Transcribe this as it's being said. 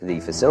The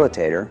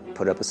facilitator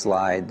put up a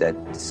slide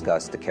that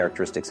discussed the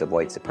characteristics of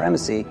white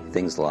supremacy,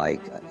 things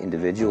like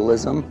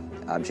individualism,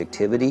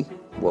 objectivity,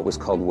 what was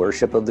called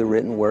worship of the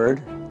written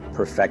word,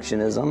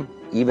 perfectionism,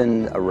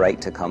 even a right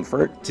to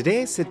comfort.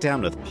 Today I sit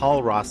down with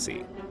Paul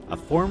Rossi, a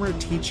former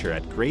teacher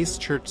at Grace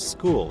Church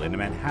School in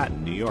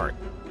Manhattan, New York.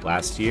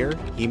 Last year,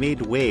 he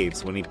made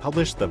waves when he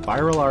published the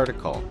viral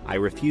article, "I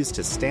Refuse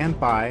to Stand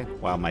By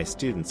While My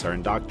Students Are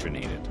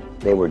Indoctrinated."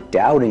 They were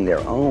doubting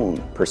their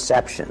own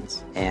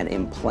perceptions and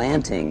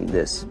implanting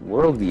this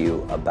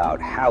worldview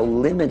about how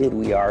limited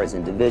we are as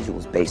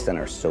individuals based on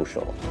our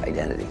social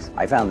identities.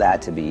 I found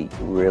that to be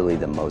really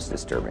the most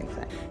disturbing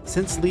thing.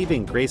 Since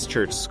leaving Grace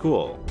Church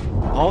School,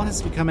 Paul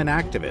has become an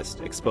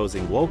activist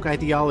exposing woke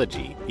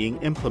ideology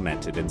being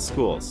implemented in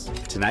schools.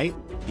 Tonight,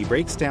 he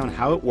breaks down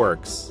how it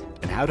works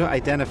and how to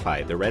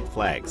identify the red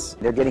flags.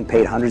 They're getting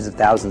paid hundreds of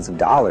thousands of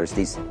dollars.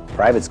 These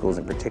private schools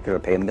in particular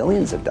pay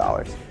millions of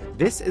dollars.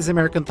 This is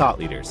American Thought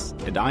Leaders,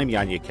 and I'm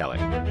Yanya Keller.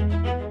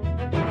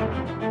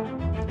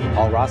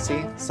 Paul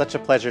Rossi, such a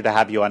pleasure to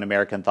have you on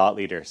American Thought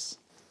Leaders.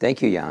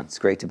 Thank you, Jan. It's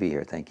great to be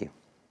here. Thank you.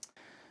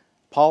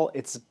 Paul,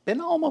 it's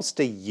been almost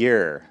a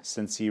year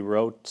since you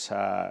wrote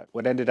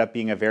what ended up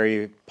being a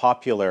very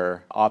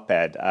popular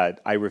op-ed,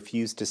 "I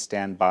Refuse to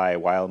Stand By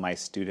While My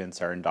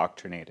Students Are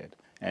Indoctrinated."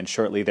 And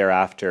shortly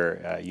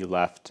thereafter, you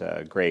left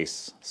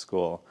Grace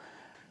School.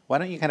 Why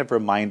don't you kind of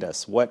remind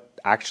us what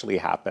actually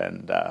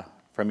happened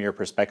from your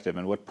perspective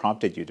and what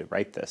prompted you to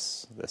write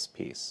this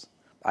piece?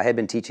 I had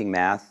been teaching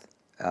math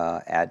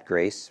at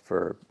Grace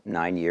for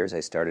 9 years. I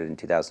started in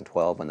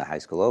 2012 when the high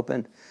school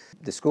opened.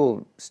 The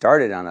school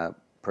started on a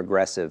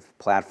progressive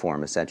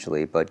platform,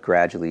 essentially, but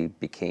gradually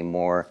became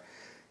more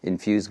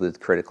infused with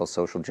critical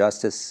social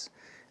justice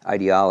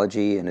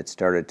ideology, and it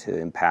started to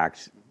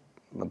impact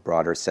a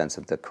broader sense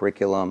of the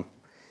curriculum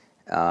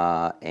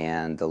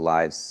and the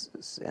lives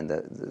and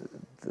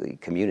the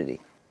community.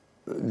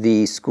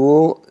 The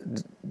school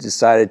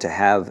decided to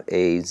have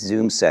a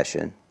Zoom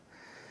session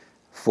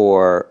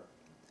for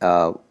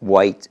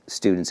white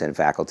students and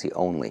faculty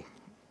only.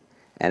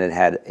 And it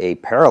had a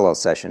parallel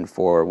session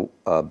for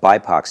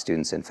BIPOC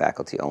students and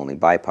faculty only.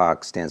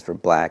 BIPOC stands for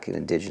Black and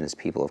Indigenous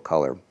People of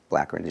Color,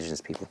 Black or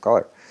Indigenous People of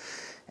Color.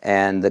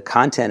 And the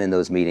content in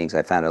those meetings,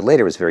 I found out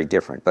later, was very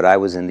different. But I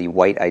was in the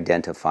white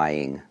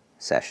identifying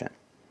session.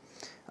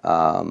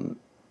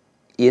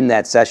 In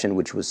that session,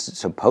 which was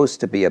supposed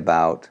to be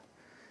about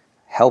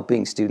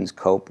helping students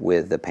cope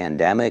with the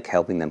pandemic,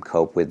 helping them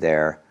cope with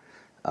their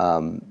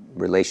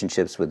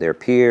relationships with their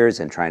peers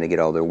and trying to get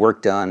all their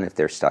work done if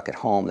they're stuck at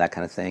home, that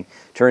kind of thing,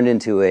 turned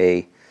into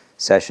a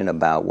session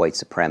about white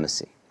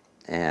supremacy.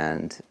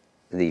 And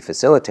the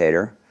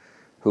facilitator,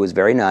 who was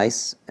very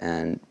nice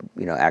and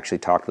actually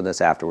talked with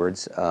us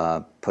afterwards,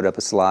 put up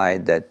a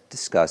slide that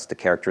discussed the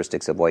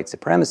characteristics of white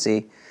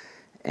supremacy,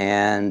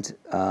 and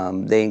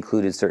they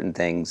included certain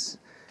things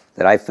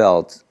that I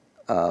felt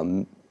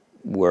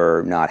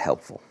were not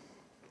helpful.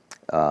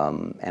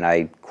 And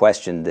I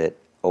questioned it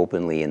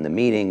openly in the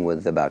meeting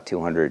with about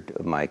 200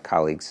 of my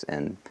colleagues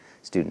and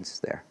students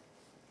there.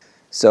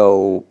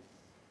 So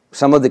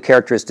some of the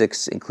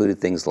characteristics included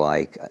things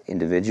like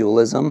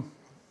individualism,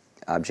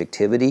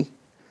 objectivity,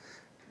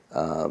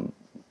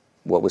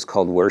 what was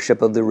called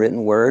worship of the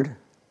written word,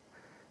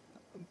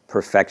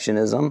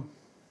 perfectionism,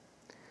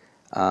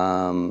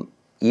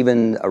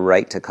 even a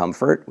right to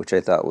comfort, which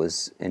I thought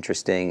was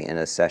interesting in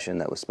a session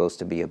that was supposed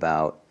to be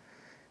about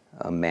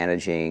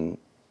managing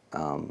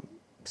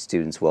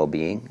students'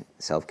 well-being,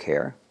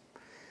 self-care.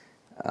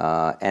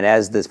 And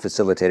as this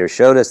facilitator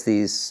showed us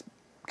these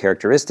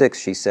characteristics,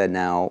 she said,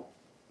 now,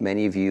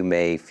 many of you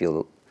may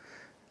feel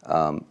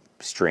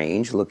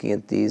strange looking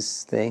at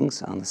these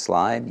things on the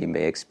slide. You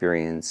may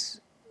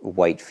experience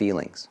white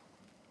feelings.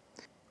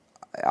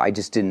 I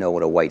just didn't know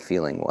what a white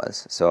feeling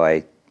was. So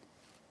I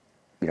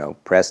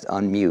pressed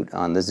unmute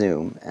on the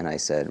Zoom, and I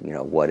said,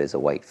 what is a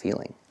white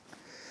feeling?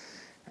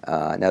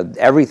 Now,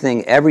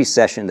 every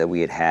session that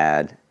we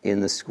had in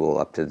the school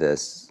up to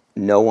this,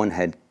 no one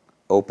had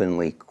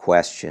openly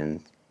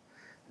questioned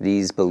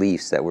these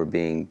beliefs that were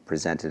being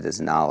presented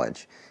as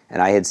knowledge. And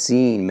I had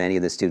seen many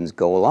of the students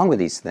go along with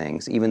these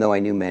things, even though I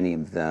knew many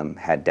of them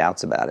had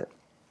doubts about it.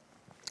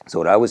 So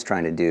what I was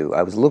trying to do,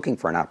 I was looking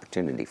for an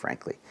opportunity,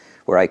 frankly,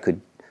 where I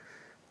could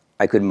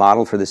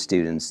model for the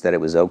students that it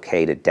was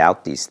okay to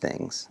doubt these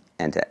things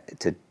and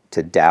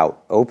to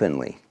doubt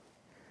openly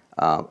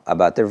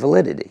about their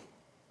validity.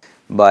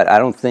 But I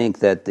don't think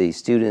that the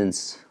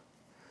students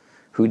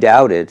who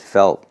doubted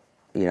felt,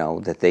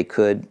 that they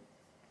could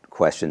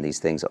question these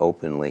things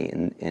openly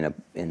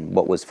in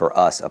what was for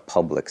us a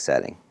public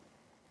setting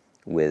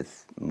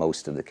with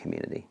most of the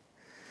community.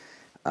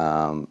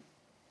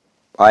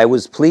 I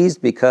was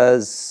pleased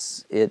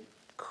because it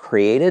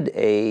created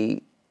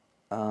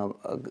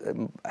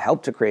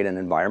helped to create an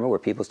environment where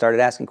people started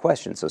asking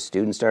questions. So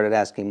students started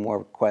asking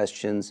more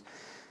questions,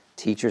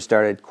 teachers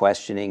started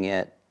questioning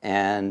it,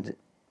 and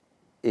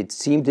it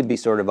seemed to be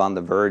sort of on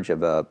the verge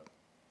of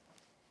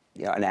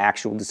an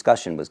actual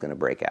discussion was going to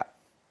break out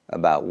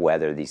about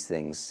whether these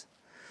things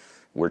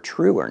were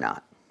true or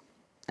not.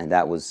 and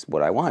that was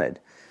what I wanted.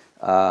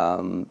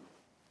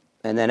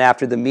 And then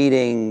after the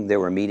meeting,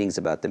 there were meetings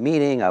about the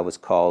meeting. I was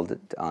called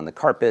on the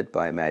carpet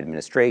by my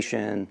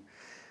administration.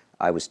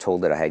 I was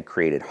told that I had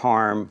created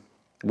harm.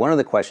 One of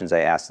the questions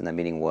I asked in the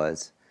meeting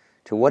was,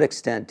 to what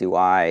extent do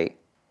I,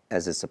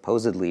 as a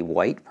supposedly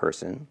white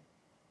person,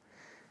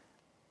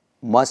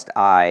 must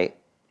I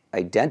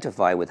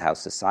identify with how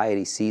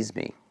society sees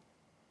me,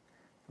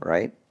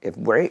 right?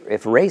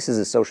 If race is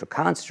a social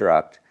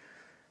construct,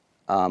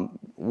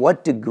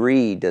 what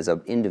degree does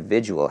an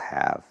individual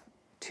have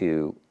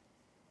to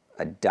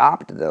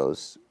adopt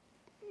those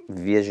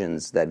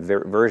visions, that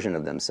version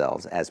of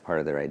themselves as part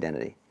of their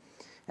identity?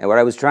 And what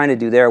I was trying to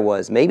do there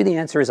was, maybe the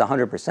answer is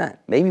 100%.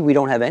 Maybe we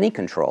don't have any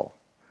control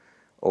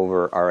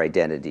over our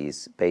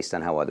identities based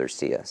on how others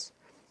see us.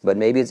 But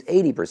maybe it's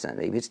 80%,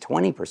 maybe it's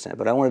 20%.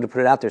 But I wanted to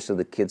put it out there so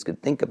the kids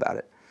could think about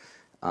it.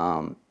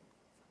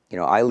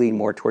 I lean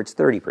more towards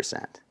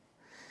 30%.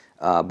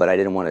 But I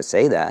didn't want to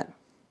say that.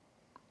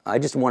 I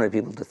just wanted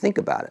people to think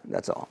about it,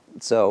 that's all.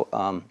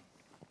 So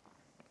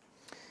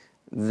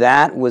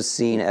that was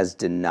seen as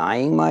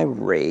denying my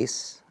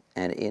race,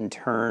 and in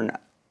turn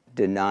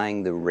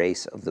denying the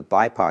race of the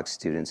BIPOC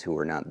students who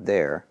were not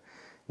there,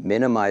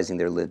 minimizing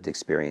their lived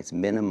experience,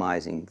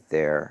 minimizing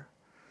their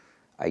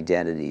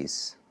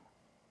identities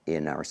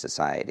in our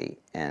society,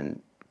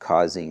 and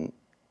causing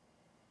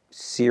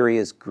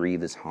serious,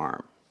 grievous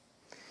harm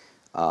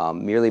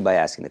merely by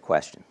asking the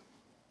question.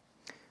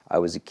 I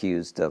was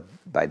accused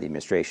by the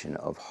administration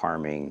of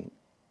harming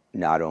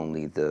not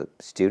only the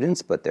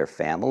students, but their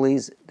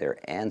families, their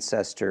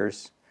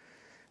ancestors,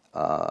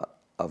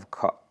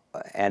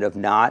 and of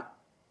not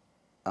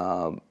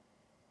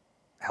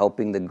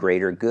helping the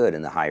greater good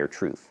and the higher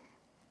truth.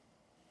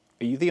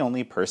 Are you the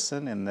only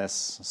person in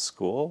this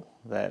school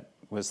that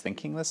was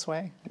thinking this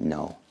way?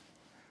 No.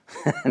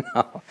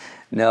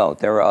 No,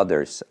 there were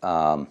others.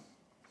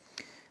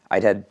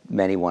 I'd had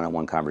many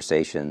one-on-one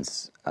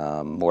conversations,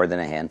 more than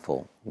a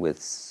handful,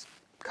 with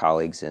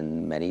colleagues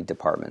in many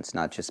departments,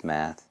 not just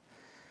math.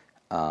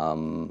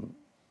 And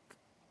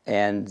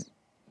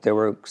there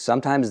were,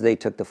 sometimes they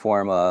took the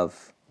form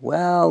of,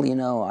 well,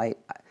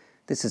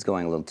 this is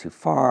going a little too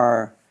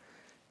far.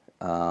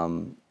 I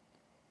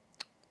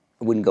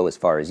wouldn't go as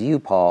far as you,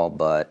 Paul,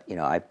 but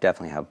I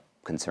definitely have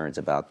concerns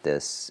about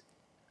this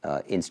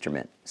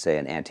instrument, say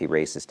an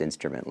anti-racist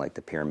instrument like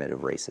the Pyramid of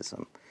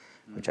Racism,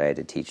 which I had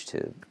to teach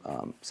to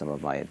some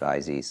of my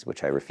advisees,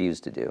 which I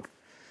refused to do.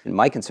 And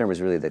my concern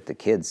was really that the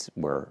kids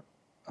were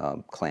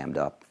clammed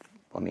up.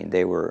 I mean,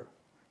 they were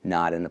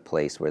not in a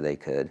place where they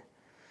could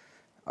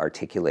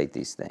articulate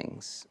these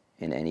things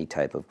in any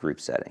type of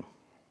group setting.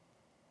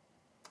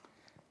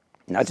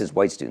 Not just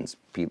white students,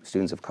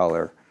 students of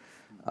color,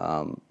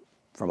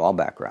 from all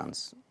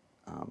backgrounds.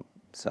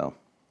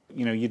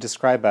 You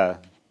describe a,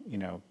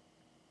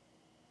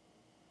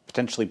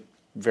 potentially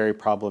very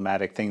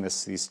problematic thing,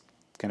 these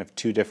kind of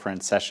two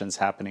different sessions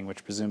happening,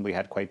 which presumably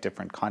had quite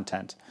different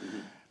content.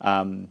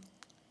 Why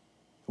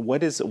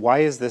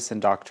is this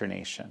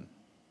indoctrination?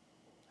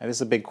 And this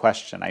is a big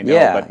question, I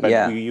know,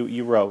 but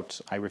you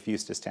wrote, I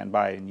refuse to stand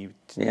by, and you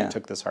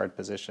took this hard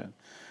position.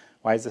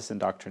 Why is this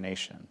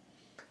indoctrination?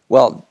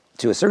 Well,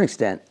 to a certain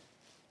extent,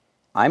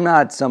 I'm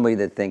not somebody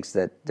that thinks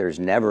that there's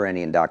never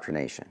any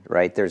indoctrination,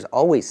 right? There's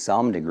always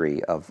some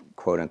degree of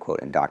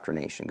quote-unquote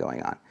indoctrination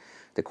going on.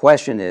 The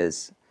question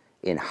is,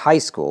 in high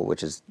school,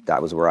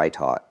 that was where I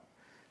taught,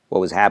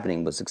 what was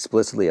happening was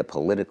explicitly a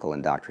political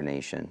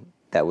indoctrination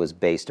that was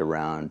based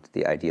around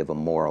the idea of a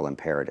moral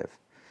imperative,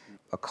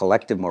 a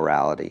collective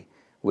morality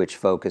which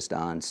focused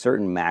on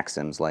certain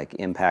maxims like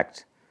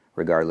impact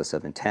regardless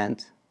of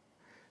intent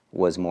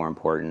was more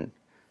important,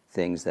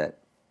 things that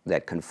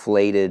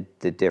conflated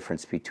the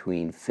difference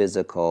between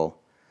physical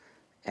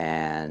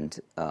and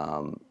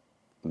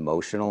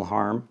emotional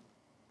harm.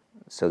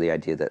 So the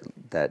idea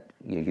that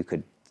you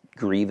could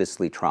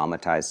grievously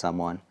traumatize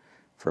someone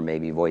for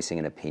maybe voicing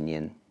an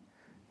opinion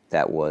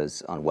that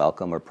was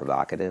unwelcome or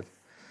provocative.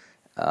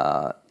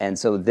 And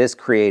so this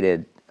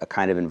created a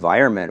kind of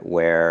environment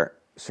where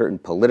certain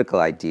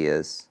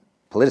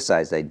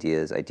politicized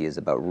ideas, ideas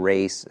about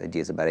race,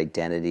 ideas about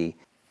identity,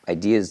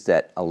 ideas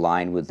that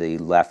align with the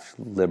left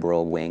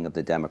liberal wing of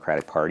the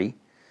Democratic Party,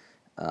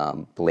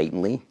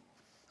 blatantly,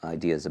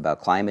 ideas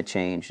about climate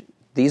change,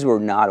 these were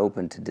not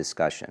open to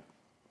discussion.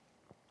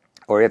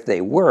 Or if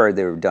they were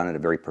done in a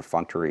very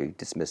perfunctory,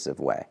 dismissive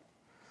way.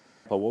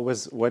 Well,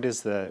 what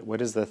is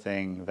the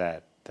thing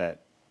that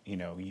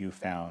you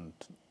found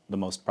the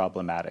most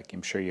problematic?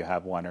 I'm sure you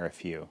have one or a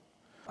few.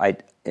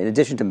 In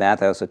addition to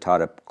math, I also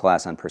taught a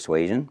class on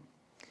persuasion,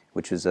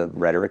 which was a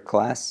rhetoric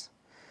class.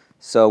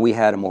 So we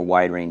had a more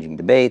wide-ranging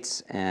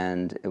debates,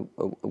 and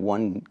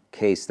one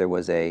case there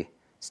was a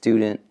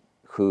student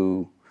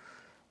who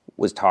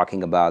was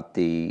talking about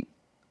the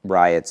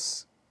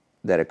riots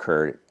that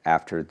occurred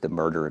after the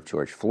murder of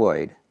George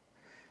Floyd,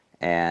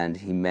 and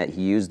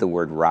he used the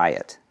word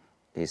riot.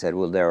 He said,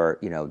 "Well,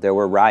 there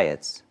were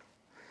riots,"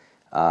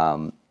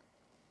 and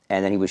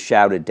then he was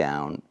shouted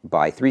down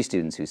by three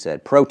students who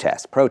said,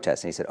 "Protest,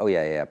 protest," and he said, "Oh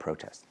yeah,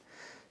 protest."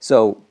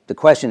 So the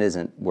question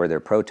isn't were there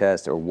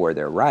protests or were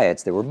there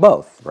riots? There were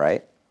both,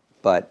 right?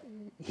 But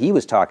he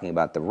was talking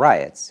about the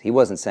riots. He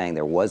wasn't saying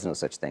there was no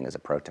such thing as a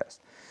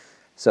protest.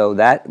 So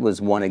that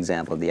was one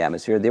example of the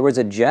atmosphere. There was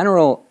a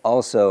general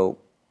also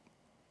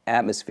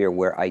atmosphere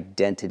where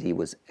identity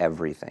was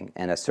everything,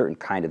 and a certain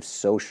kind of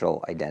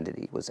social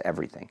identity was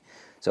everything.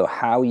 So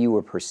how you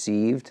were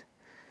perceived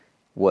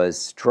was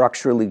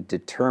structurally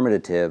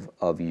determinative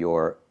of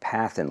your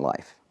path in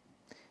life.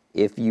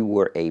 If you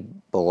were a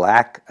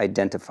black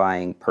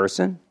identifying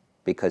person,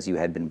 because you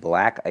had been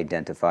black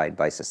identified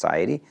by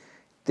society,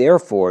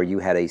 therefore you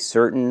had a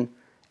certain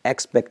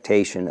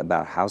expectation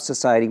about how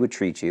society would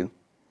treat you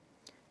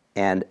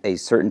and a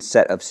certain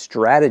set of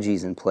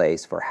strategies in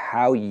place for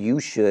how you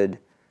should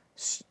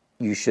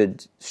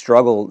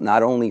struggle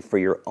not only for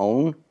your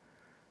own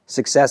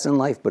success in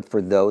life, but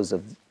for those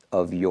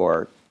of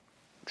your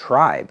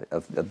tribe,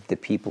 of the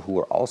people who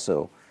are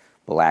also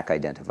black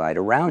identified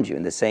around you.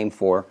 And the same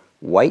for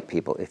white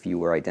people. If you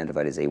were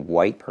identified as a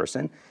white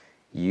person,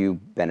 you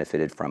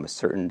benefited from a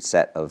certain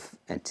set of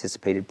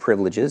anticipated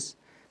privileges,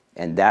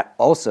 and that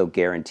also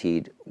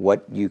guaranteed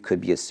what you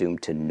could be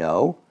assumed to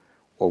know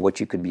or what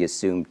you could be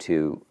assumed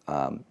to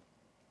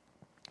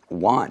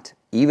want,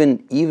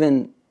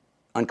 even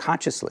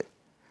unconsciously.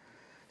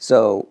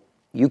 So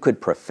you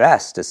could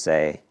profess to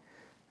say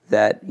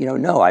that,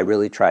 no, I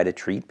really try to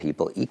treat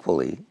people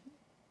equally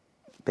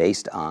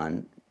based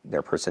on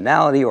their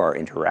personality or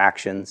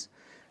interactions,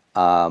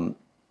 and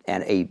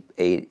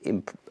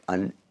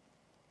an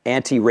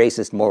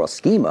anti-racist moral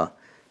schema,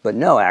 but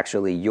no,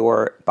 actually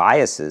your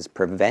biases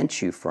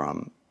prevent you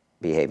from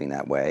behaving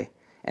that way.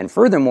 And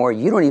furthermore,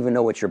 you don't even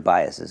know what your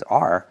biases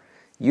are.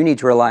 You need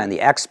to rely on the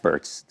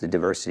experts, the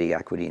diversity,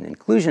 equity, and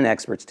inclusion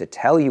experts, to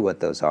tell you what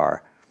those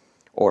are,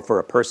 or for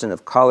a person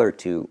of color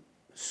to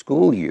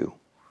school you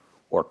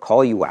or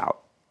call you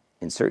out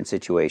in certain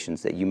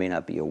situations that you may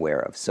not be aware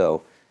of.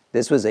 So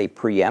this was a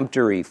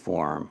preemptory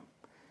form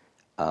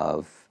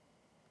of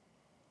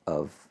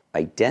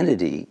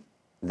identity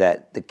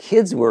that the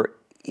kids were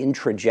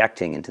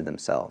introjecting into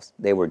themselves.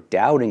 They were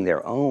doubting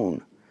their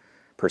own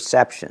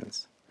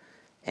perceptions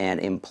and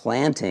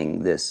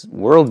implanting this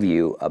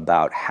worldview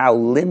about how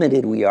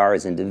limited we are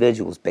as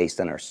individuals based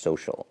on our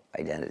social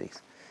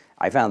identities.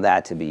 I found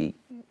that to be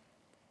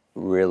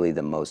really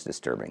the most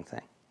disturbing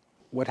thing.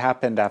 What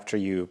happened after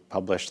you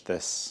published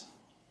this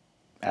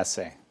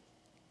essay?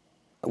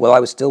 Well, I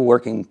was still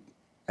working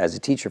as a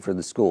teacher for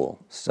the school,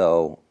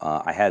 so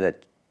I had a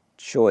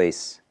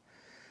choice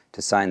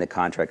to sign the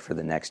contract for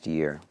the next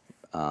year.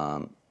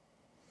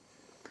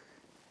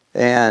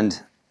 And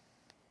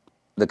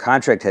the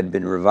contract had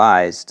been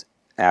revised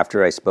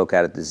after I spoke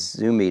out at the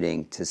Zoom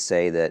meeting to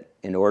say that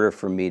in order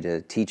for me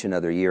to teach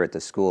another year at the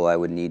school, I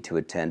would need to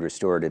attend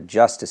restorative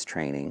justice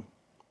training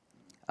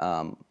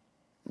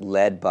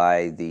led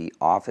by the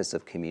Office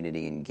of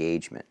Community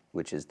Engagement,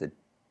 which is the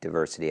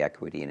Diversity,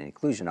 Equity, and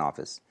Inclusion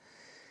Office.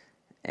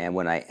 And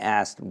when I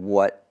asked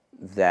what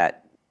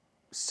that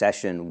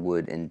session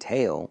would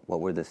entail,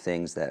 what were the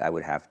things that I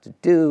would have to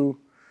do,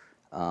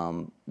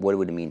 what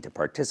would it mean to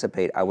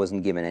participate, I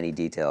wasn't given any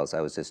details.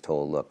 I was just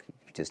told, look,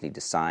 you just need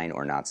to sign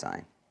or not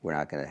sign. We're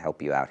not going to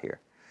help you out here.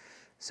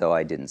 So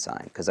I didn't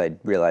sign, because I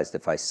realized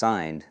if I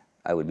signed,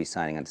 I would be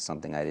signing onto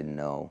something I didn't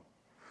know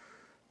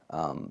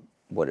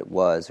what it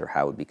was or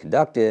how it would be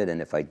conducted.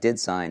 And if I did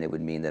sign, it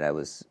would mean that I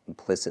was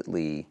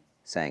implicitly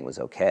saying it was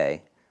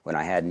okay when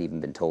I hadn't even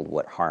been told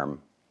what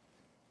harm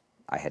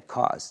I had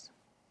caused.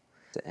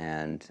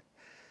 And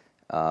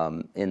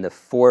in the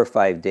 4 or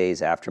 5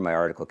 days after my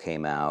article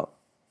came out,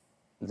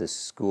 the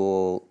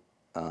school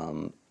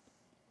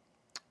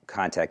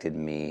contacted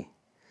me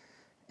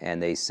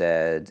and they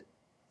said,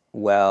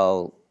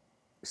 well,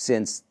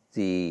 since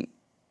the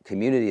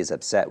community is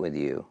upset with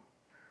you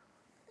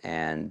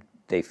and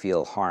they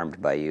feel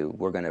harmed by you,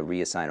 we're going to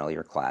reassign all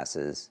your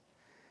classes,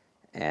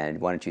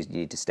 and why don't you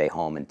need to stay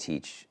home and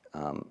teach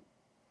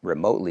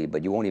remotely,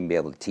 but you won't even be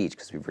able to teach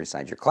because we've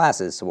reassigned your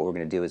classes. So what we're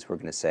going to do is we're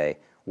going to say,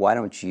 why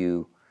don't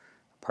you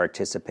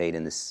participate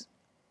in this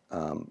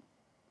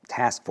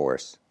task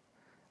force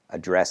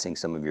addressing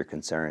some of your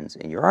concerns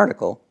in your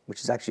article,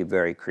 which is actually a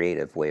very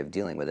creative way of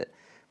dealing with it.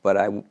 But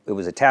it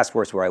was a task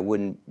force where I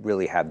wouldn't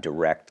really have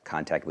direct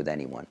contact with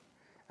anyone.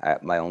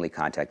 My only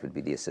contact would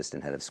be the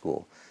assistant head of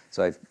school.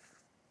 So I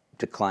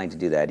declined to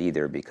do that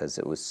either, because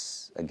it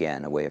was,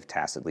 again, a way of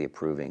tacitly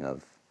approving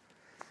of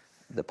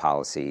the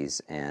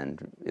policies,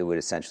 and it would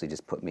essentially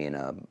just put me in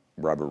a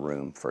rubber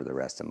room for the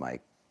rest of my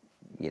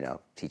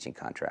teaching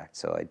contract.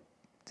 So I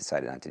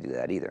decided not to do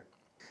that either.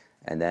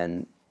 And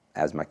then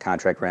as my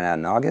contract ran out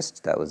in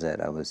August, that was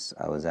it. I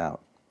was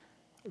out.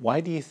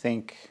 Why do you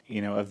think,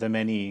 of the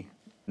many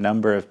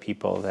number of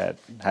people that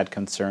had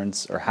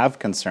concerns or have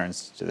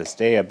concerns to this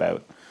day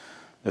about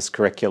this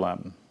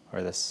curriculum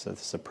or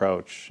this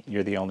approach,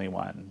 you're the only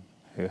one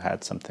who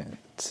had something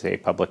to say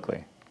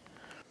publicly?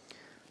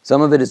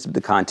 Some of it is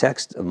the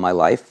context of my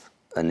life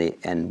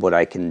and what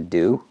I can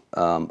do.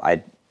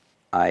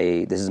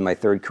 This is my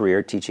third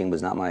career. Teaching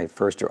was not my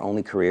first or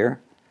only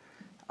career.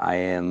 I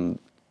am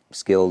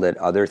skilled at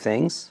other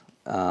things.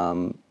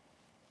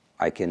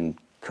 I can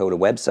code a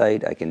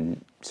website, I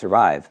can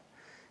survive.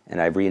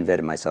 And I've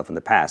reinvented myself in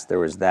the past. There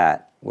was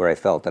that where I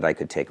felt that I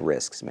could take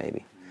risks,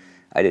 maybe.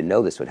 I didn't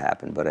know this would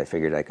happen, but I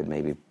figured I could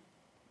maybe,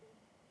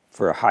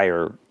 for a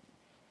higher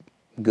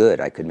good,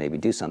 I could maybe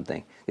do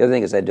something. The other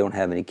thing is I don't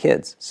have any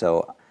kids.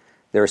 So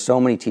there are so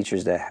many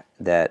teachers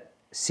that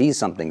see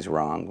something's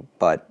wrong,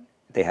 but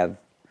they have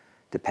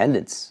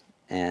dependents,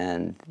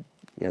 and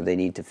they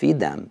need to feed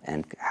them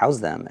and house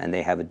them, and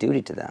they have a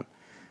duty to them.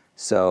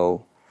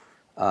 So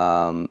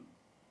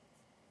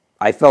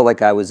I felt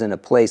like I was in a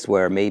place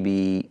where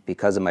maybe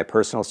because of my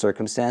personal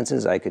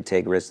circumstances, I could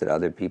take risks that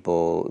other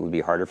people, it would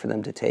be harder for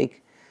them to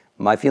take.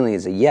 My feeling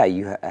is that, yeah,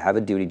 you have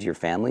a duty to your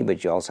family,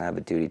 but you also have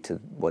a duty to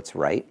what's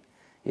right.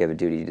 You have a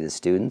duty to the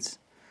students.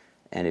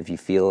 And if you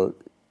feel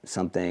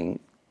something,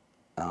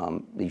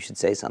 you should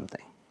say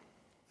something.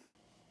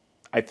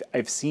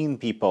 I've seen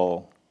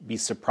people be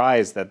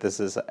surprised that this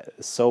is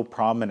so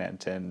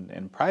prominent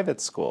in private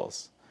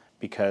schools,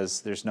 because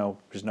there's no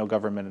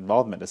government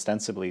involvement.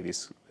 Ostensibly,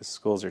 these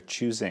schools are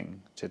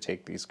choosing to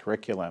take these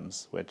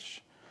curriculums,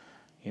 which,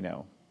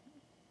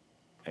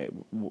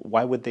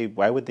 why would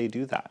they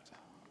do that?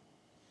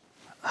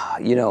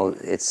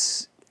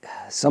 It's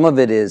some of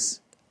it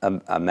is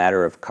a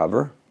matter of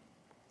cover.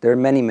 There are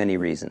many, many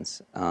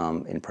reasons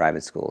in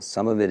private schools.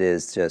 Some of it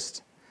is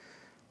just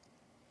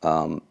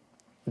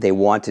they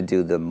want to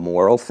do the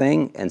moral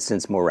thing, and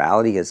since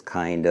morality has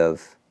kind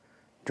of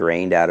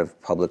drained out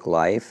of public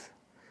life,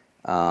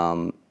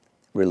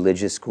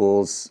 religious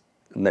schools,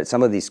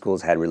 some of these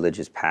schools had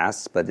religious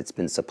pasts, but it's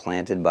been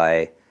supplanted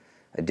by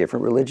a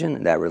different religion,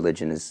 and that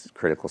religion is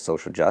critical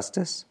social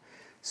justice.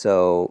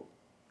 So,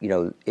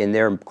 in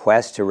their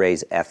quest to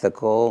raise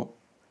ethical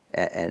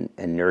and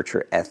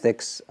nurture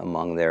ethics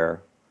among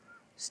their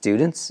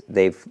students,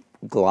 they've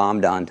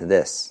glommed onto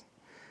this.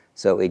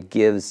 So it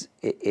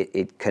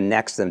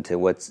connects them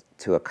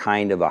to a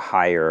kind of a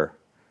higher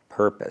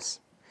purpose,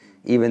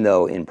 even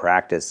though in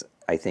practice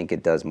I think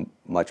it does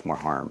much more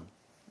harm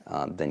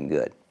than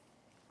good.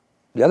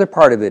 The other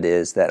part of it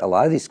is that a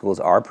lot of these schools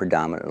are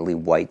predominantly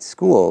white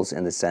schools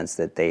in the sense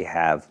that they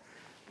have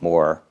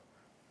more,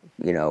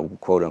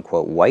 quote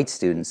unquote, white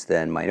students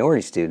than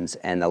minority students,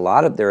 and a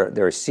lot of there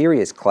are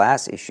serious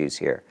class issues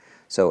here.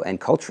 So, and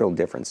cultural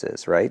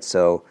differences, right?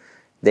 So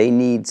they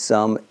need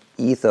some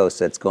ethos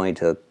that's going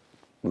to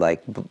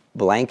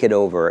blanket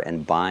over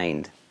and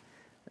bind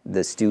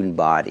the student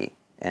body,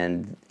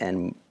 and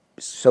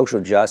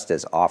social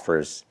justice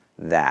offers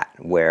that,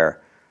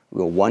 where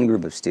one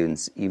group of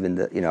students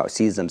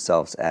sees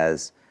themselves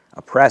as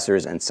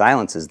oppressors and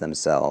silences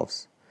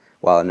themselves,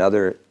 while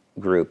another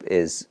group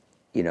is,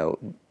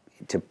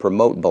 to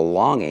promote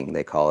belonging,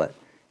 they call it,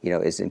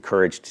 is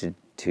encouraged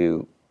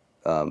to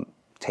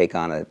take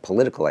on a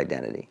political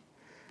identity.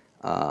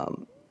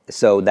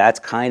 So that's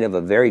kind of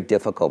a very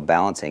difficult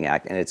balancing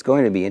act, and it's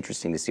going to be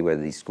interesting to see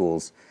whether these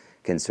schools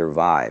can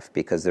survive,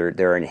 because there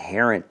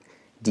are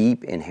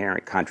deep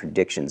inherent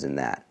contradictions in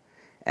that.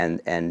 And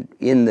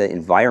in the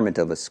environment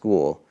of a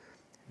school,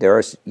 there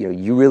are,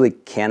 you really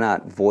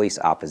cannot voice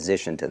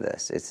opposition to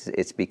this.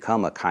 It's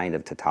become a kind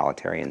of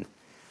totalitarian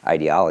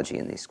ideology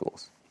in these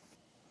schools.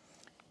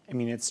 I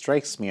mean, it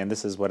strikes me, and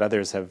this is what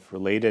others have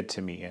related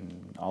to me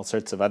in all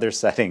sorts of other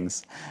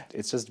settings,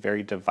 it's just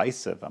very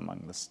divisive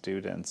among the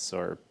students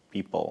or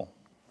people.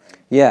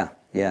 Yeah.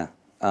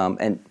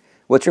 And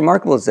what's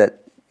remarkable is that,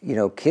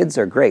 kids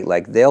are great.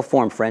 They'll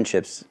form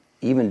friendships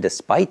even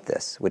despite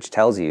this, which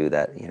tells you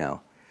that,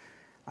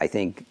 I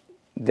think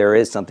there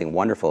is something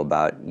wonderful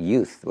about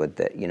youth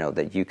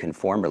that you can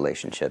form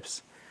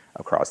relationships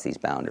across these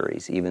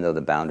boundaries, even though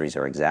the boundaries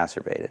are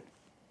exacerbated.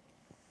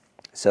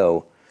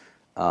 So,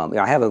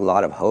 I have a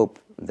lot of hope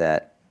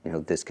that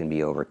this can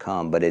be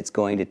overcome, but it's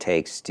going to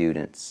take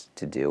students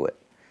to do it.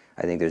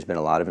 I think there's been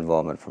a lot of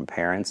involvement from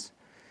parents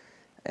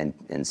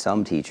and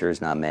some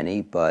teachers, not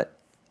many, but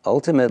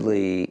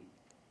ultimately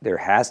there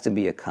has to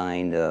be a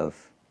kind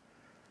of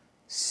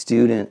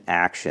student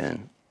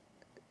action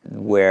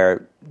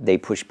where they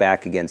push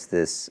back against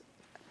this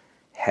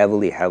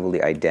heavily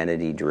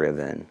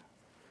identity-driven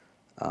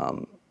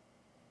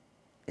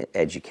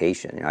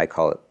education. I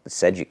call it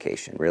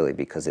seducation, really,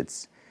 because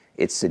it's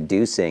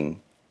seducing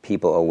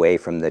people away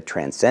from the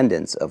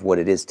transcendence of what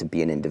it is to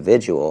be an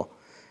individual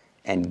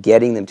and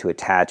getting them to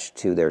attach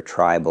to their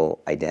tribal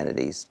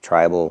identities,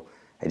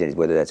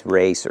 whether that's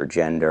race or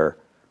gender,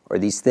 or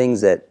these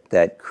things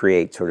that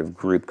create sort of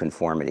group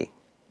conformity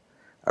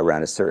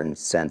around a certain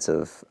sense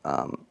of,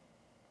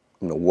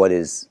 where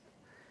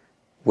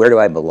do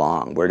I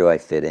belong? Where do I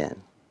fit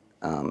in?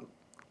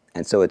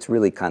 And so it's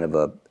really kind of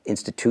a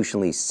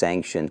institutionally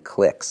sanctioned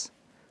cliques,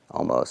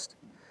 almost.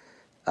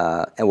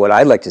 And what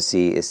I'd like to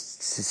see is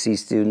to see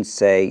students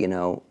say,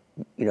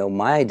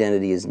 my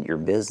identity isn't your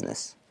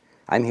business.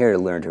 I'm here to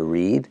learn to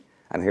read.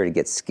 I'm here to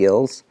get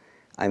skills.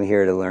 I'm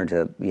here to learn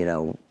to,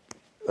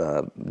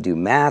 do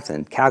math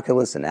and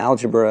calculus and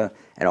algebra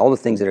and all the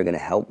things that are going to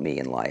help me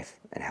in life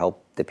and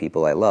help the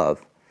people I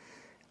love.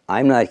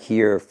 I'm not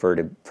here for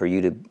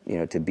you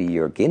to, to be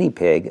your guinea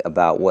pig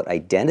about what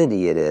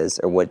identity it is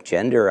or what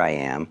gender I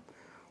am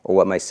or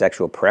what my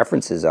sexual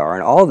preferences are.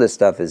 And all of this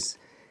stuff is,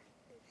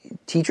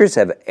 teachers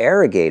have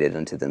arrogated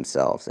unto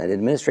themselves and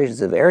administrations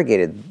have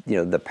arrogated,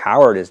 the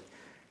power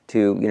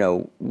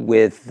to,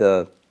 with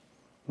the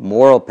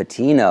moral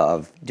patina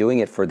of doing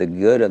it for the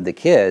good of the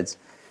kids,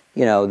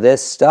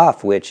 this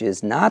stuff which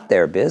is not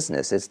their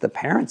business, it's the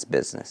parents'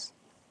 business.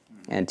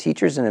 And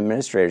teachers and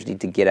administrators need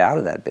to get out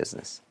of that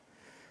business.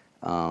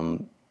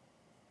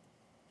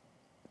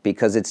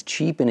 Because it's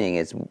cheapening,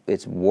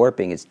 it's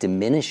warping, it's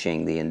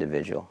diminishing the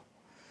individual.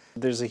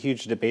 There's a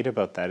huge debate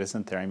about that,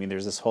 isn't there? I mean,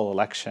 there's this whole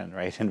election,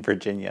 right, in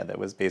Virginia that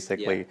was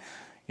basically,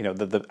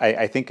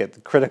 I think a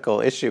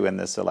critical issue in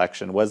this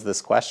election was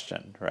this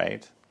question,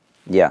 right?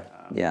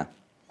 Yeah,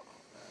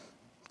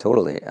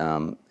 totally.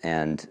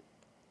 And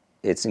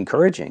it's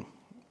encouraging.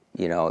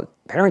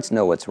 Parents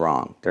know what's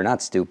wrong. They're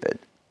not stupid.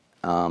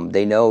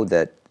 They know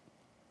that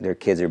their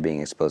kids are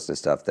being exposed to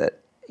stuff that,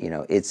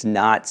 it's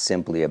not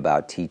simply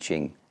about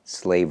teaching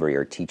slavery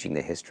or teaching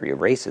the history of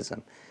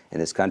racism in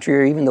this country,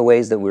 or even the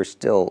ways that we're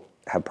still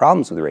have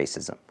problems with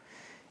racism.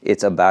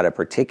 It's about a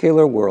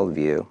particular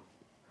worldview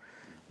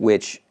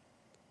which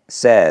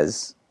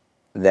says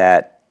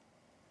that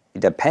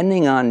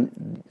depending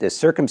on the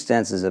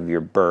circumstances of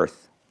your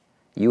birth,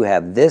 you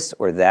have this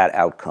or that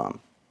outcome.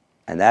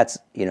 And that's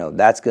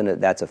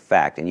a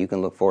fact, and you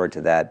can look forward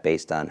to that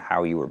based on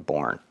how you were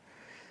born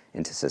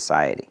into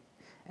society.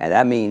 And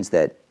that means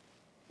that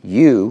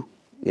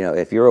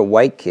if you're a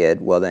white kid,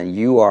 well, then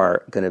you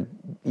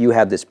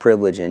have this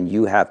privilege and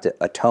you have to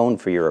atone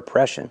for your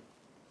oppression.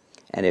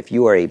 And if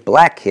you are a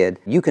black kid,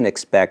 you can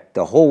expect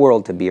the whole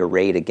world to be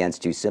arrayed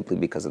against you simply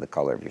because of the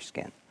color of your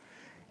skin.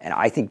 And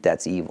I think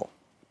that's evil.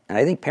 And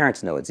I think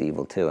parents know it's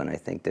evil too, and I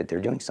think that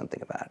they're doing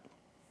something about it.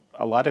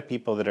 A lot of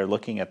people that are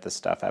looking at this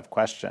stuff have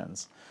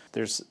questions.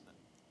 There's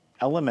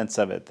elements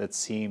of it that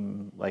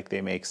seem like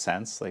they make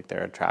sense, like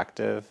they're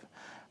attractive.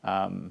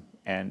 And,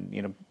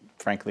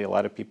 frankly, a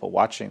lot of people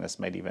watching this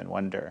might even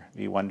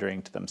be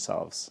wondering to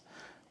themselves,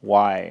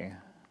 why?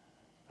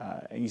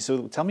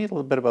 So tell me a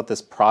little bit about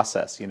this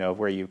process,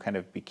 where you kind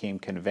of became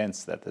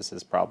convinced that this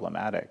is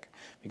problematic,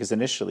 because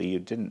initially you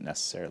didn't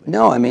necessarily.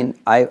 No, I mean,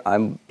 I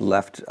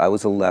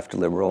was a left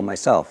liberal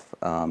myself.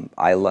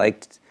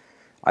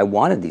 I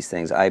wanted these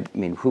things. I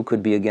mean, who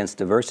could be against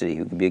diversity?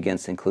 Who could be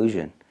against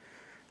inclusion?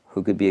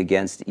 Who could be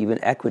against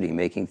even equity,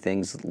 making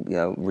things,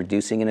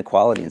 reducing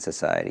inequality in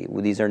society?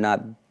 Well, these are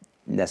not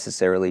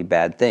necessarily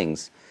bad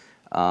things.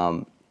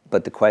 But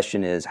the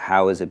question is,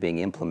 how is it being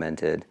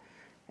implemented?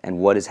 And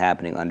what is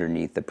happening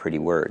underneath the pretty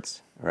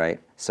words, right?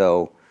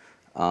 So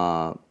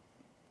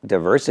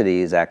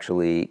diversity is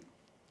actually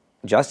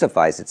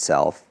justifies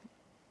itself.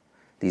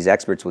 These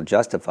experts will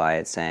justify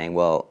it saying,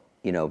 well,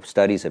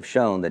 studies have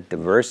shown that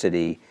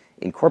diversity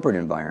in corporate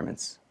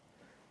environments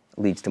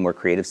leads to more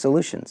creative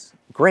solutions.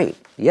 Great,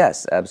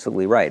 yes,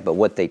 absolutely right. But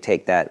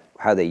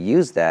how they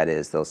use that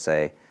is they'll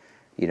say,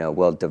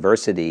 well,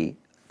 diversity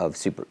of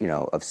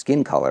of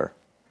skin color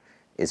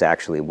is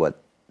actually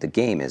what the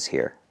game is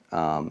here.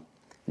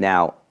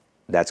 Now,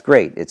 that's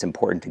great. It's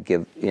important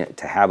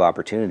to have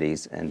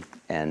opportunities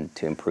and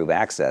to improve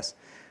access.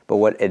 But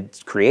what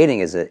it's creating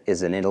is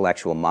an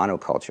intellectual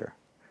monoculture,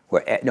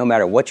 where no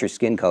matter what your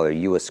skin color,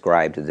 you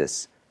ascribe to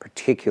this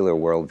particular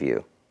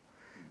worldview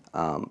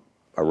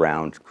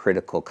around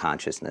critical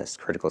consciousness,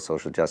 critical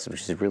social justice,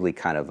 which is really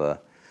kind of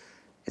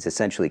it's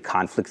essentially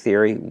conflict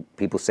theory.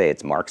 People say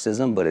it's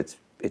Marxism, but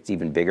it's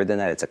even bigger than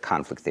that. It's a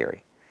conflict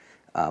theory,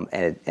 and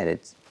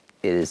it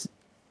is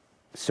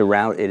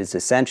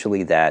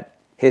essentially that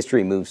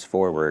history moves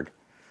forward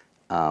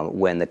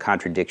when the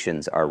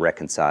contradictions are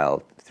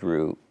reconciled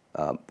through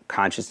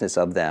consciousness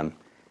of them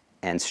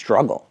and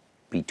struggle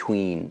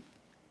between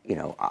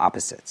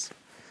opposites.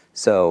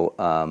 So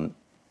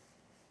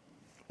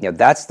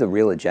that's the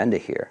real agenda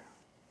here.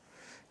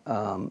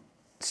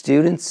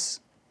 Students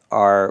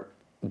are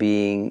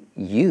being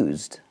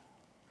used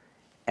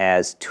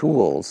as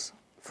tools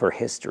for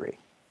history.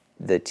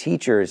 The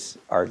teachers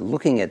are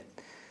looking at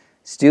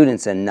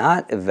students and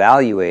not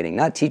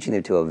teaching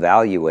them to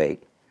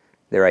evaluate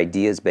their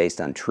ideas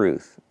based on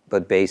truth,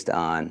 but based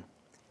on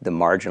the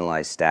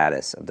marginalized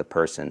status of the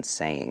person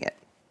saying it.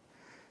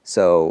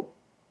 So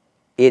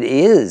it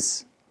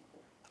is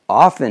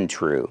often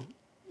true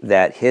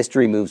that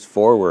history moves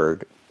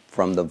forward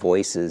from the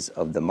voices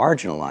of the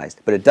marginalized,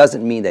 but it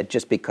doesn't mean that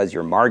just because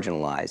you're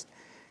marginalized,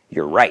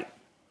 you're right,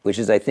 which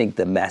is, I think,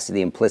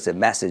 the implicit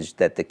message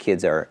that the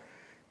kids are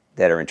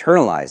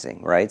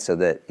internalizing, right? So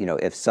that,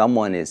 if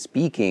someone is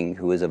speaking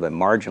who is of a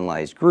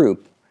marginalized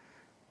group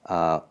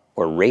or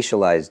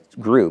racialized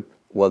group,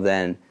 well,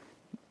 then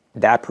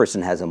that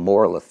person has a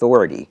moral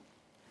authority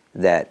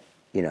that,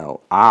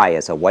 I,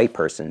 as a white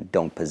person,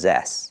 don't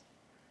possess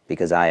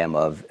because I am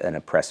of an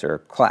oppressor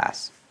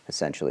class,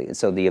 essentially. And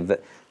so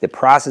the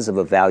process of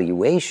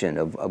evaluation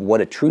of what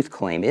a truth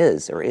claim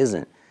is or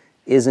isn't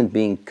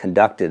being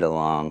conducted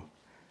along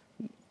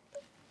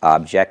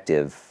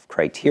objective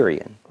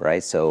criterion,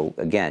 right? So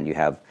again, you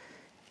have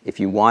if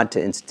you want to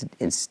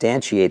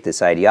instantiate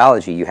this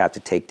ideology, you have to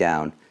take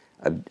down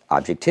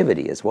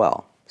objectivity as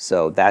well.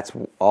 So that's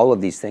all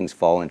of these things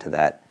fall into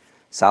that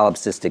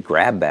solipsistic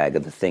grab bag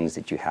of the things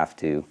that you have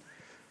to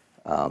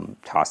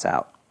toss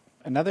out.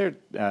 Another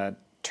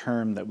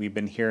term that we've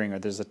been hearing, or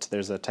there's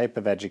a type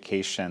of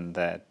education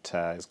that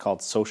is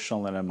called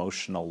social and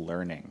emotional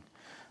learning,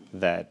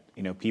 that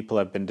people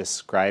have been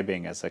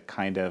describing as a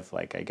kind of,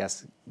 like, I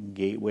guess,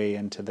 gateway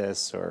into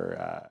this,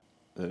 or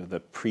the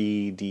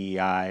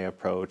pre-DEI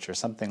approach or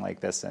something like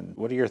this. And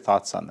what are your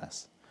thoughts on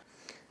this?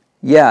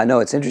 Yeah, no,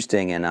 it's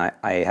interesting, and I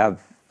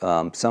have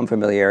some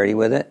familiarity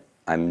with it.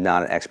 I'm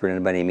not an expert in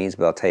it by any means,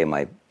 but I'll tell you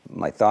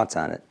my thoughts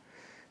on it.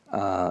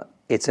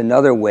 It's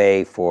another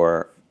way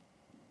for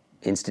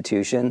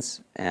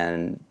institutions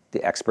and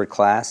the expert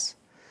class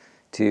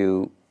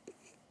to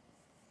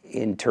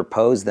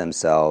interpose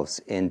themselves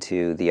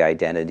into the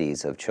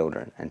identities of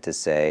children and to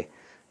say,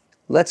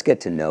 let's get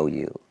to know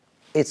you.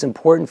 It's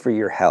important for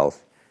your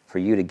health for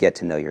you to get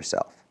to know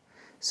yourself.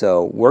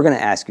 So we're going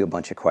to ask you a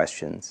bunch of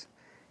questions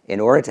in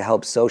order to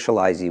help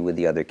socialize you with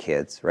the other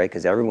kids, right?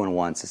 Because everyone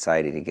wants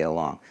society to get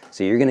along.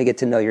 So you're going to get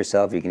to know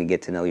yourself, you're going to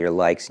get to know your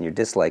likes and your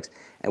dislikes,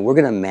 and we're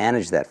going to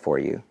manage that for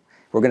you.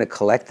 We're going to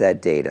collect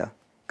that data.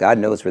 God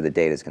knows where the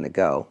data is going to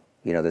go.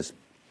 There's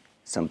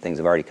some things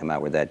have already come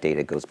out where that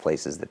data goes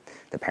places that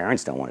the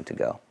parents don't want it to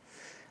go.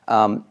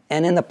 And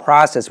in the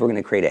process, we're going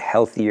to create a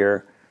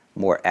healthier,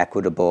 more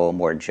equitable,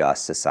 more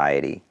just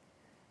society.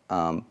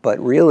 But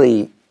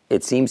really,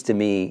 it seems to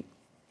me,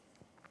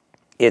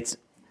 it's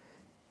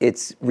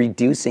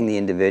reducing the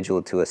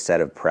individual to a set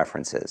of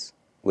preferences,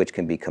 which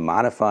can be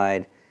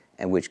commodified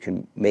and which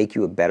can make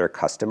you a better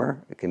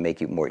customer. It can make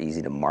you more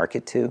easy to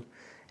market to.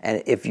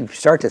 And if you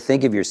start to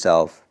think of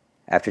yourself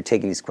after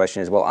taking these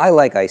questions, well, I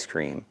like ice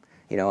cream,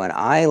 and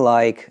I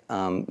like,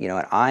 and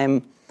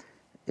I'm,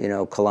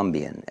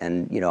 Colombian,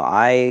 and,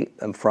 I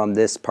am from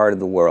this part of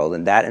the world,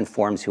 and that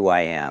informs who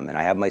I am, and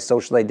I have my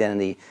social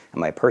identity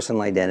and my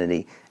personal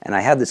identity, and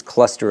I have this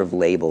cluster of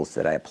labels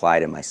that I apply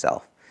to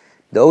myself.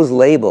 Those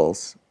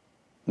labels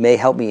may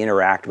help me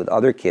interact with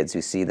other kids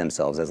who see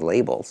themselves as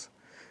labels,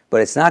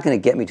 but it's not going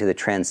to get me to the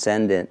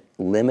transcendent,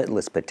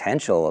 limitless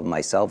potential of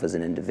myself as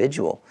an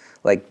individual.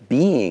 Like,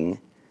 being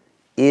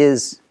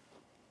is,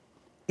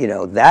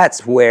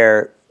 that's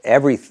where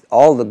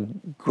all the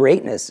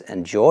greatness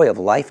and joy of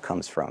life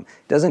comes from.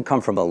 It doesn't come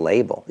from a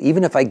label,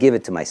 even if I give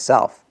it to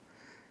myself,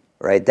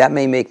 right? That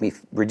may make me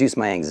reduce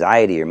my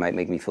anxiety or might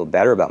make me feel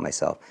better about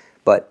myself.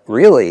 But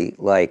really,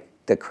 like,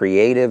 the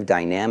creative,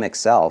 dynamic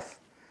self,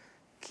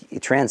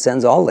 it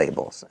transcends all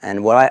labels.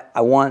 And what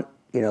I want,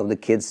 the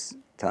kids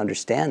to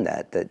understand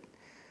that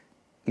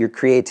your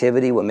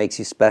creativity, what makes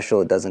you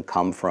special, it doesn't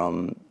come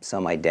from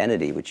some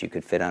identity which you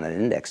could fit on an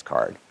index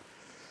card.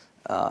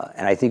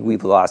 And I think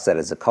we've lost that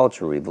as a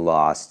culture. We've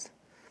lost,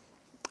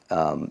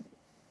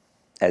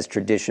 as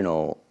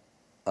traditional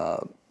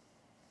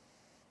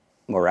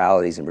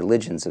moralities and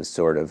religions have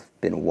sort of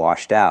been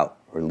washed out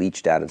or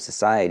leached out of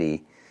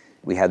society,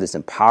 we have this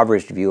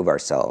impoverished view of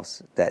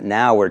ourselves that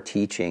now we're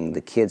teaching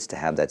the kids to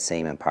have that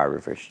same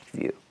impoverished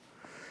view.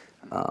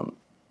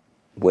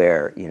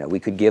 Where, we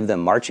could give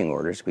them marching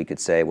orders. We could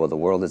say, well, the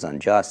world is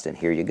unjust, and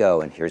here you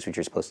go, and here's what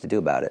you're supposed to do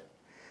about it.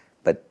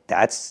 But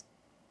that's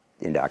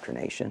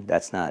indoctrination.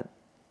 That's not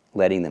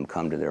letting them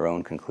come to their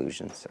own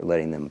conclusions or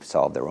letting them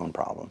solve their own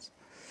problems.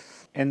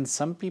 And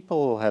some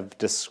people have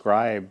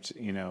described,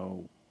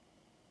 well,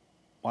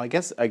 I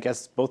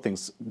guess both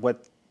things,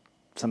 what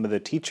some of the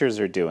teachers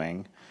are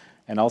doing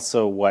and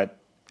also what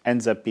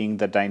ends up being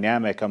the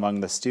dynamic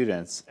among the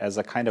students as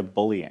a kind of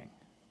bullying.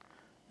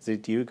 Do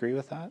you agree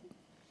with that?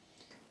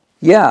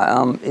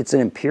 Yeah, it's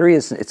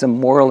a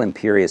moral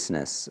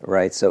imperiousness,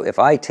 right? So if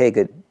I take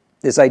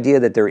this idea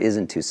that there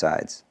isn't two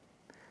sides,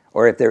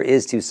 or if there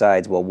is two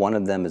sides, well, one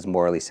of them is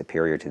morally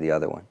superior to the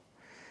other one.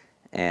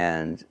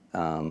 And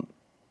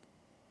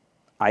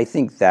I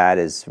think that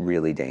is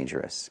really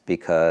dangerous,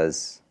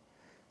 because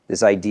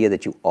this idea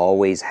that you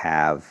always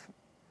have,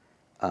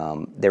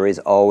 there is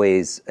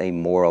always a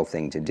moral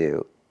thing to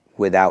do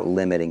without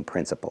limiting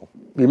principle.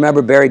 You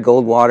remember Barry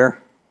Goldwater?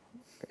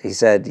 He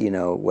said,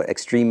 what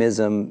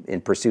extremism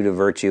in pursuit of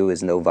virtue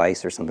is no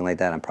vice, or something like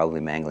that. I'm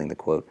probably mangling the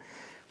quote.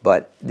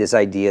 But this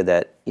idea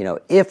that,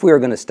 if we are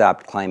going to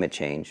stop climate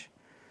change,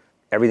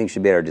 everything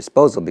should be at our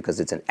disposal because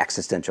it's an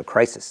existential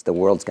crisis. The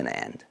world's going to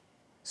end.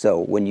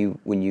 So when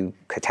you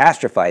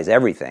catastrophize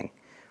everything,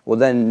 well,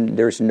 then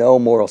there's no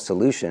moral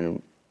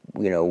solution,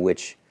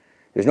 which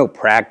there's no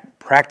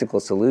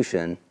practical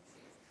solution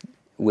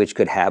which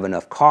could have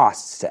enough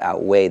costs to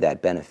outweigh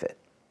that benefit.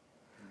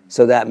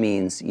 So that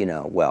means,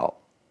 well,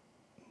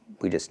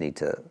 we just need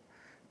to,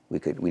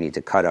 we need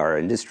to cut our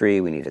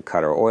industry, we need to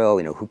cut our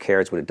oil, who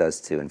cares what it does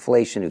to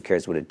inflation, who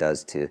cares what it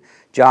does to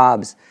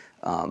jobs,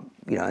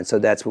 and so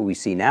that's what we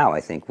see now,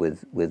 I think,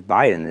 with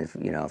Biden,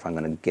 if I'm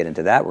going to get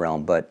into that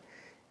realm, but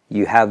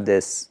you have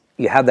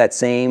that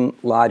same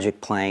logic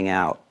playing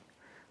out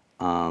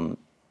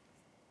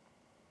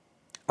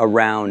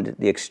around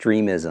the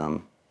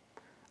extremism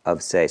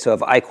of, say, so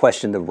if I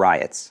question the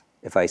riots,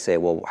 If I say,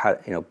 well, how,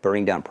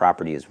 burning down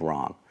property is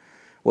wrong.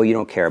 Well, you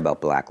don't care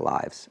about black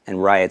lives,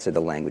 and riots are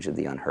the language of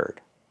the unheard,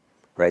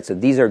 right? So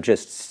these are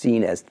just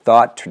seen as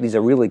these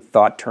are really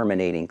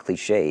thought-terminating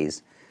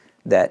cliches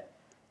that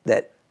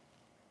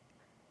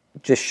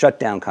just shut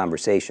down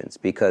conversations,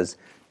 because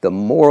the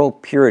moral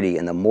purity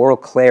and the moral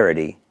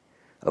clarity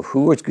of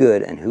who is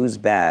good and who's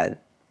bad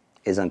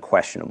is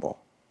unquestionable.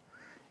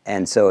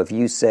 And so if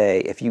you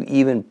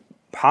even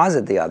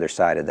posit the other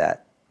side of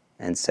that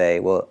and say,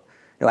 well,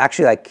 no,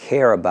 actually I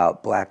care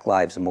about black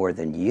lives more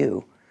than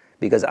you,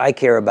 because I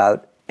care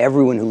about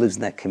everyone who lives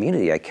in that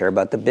community. I care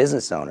about the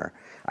business owner.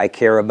 I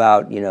care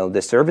about,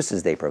 the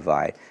services they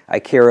provide. I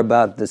care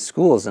about the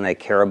schools, and I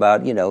care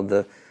about,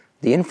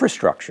 the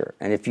infrastructure.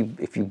 And if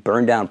you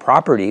burn down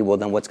property, well,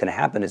 then what's going to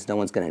happen is no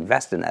one's going to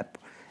invest in that.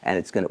 And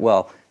it's going to,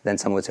 well, then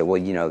someone would say, well,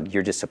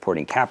 you're just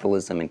supporting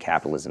capitalism, and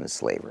capitalism is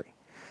slavery.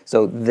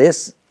 So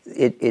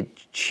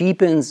it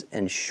cheapens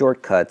and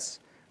shortcuts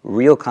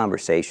real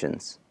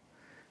conversations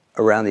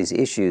around these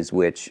issues,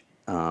 which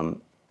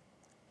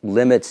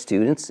limits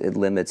students, it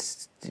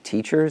limits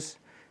teachers,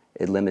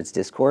 it limits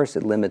discourse,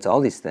 it limits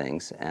all these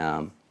things.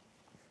 And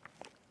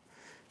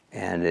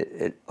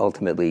it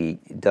ultimately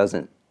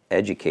doesn't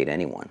educate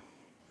anyone.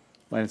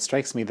 Well, it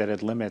strikes me that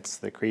it limits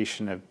the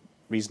creation of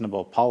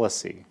reasonable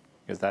policy,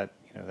 because that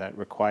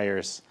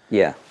requires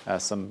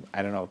some,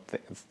 I don't know,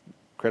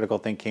 critical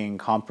thinking,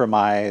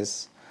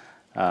 compromise,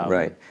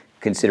 right,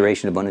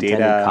 consideration of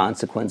unintended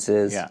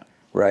consequences. Yeah.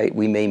 Right,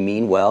 we may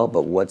mean well,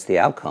 but what's the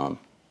outcome?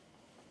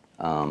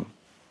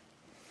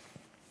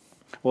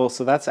 Well,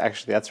 so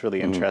that's really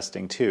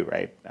interesting too,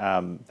 right?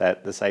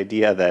 That this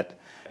idea that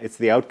it's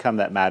the outcome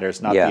that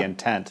matters, not the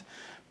intent,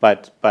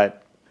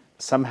 but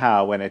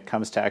somehow when it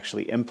comes to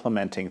actually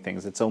implementing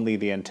things, it's only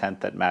the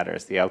intent that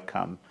matters. The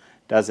outcome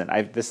doesn't.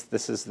 I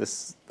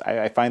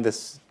find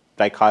this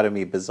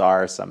dichotomy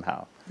bizarre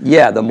somehow.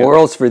 Yeah, the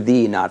moral's for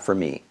thee, not for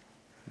me.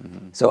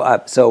 Mm-hmm.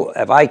 So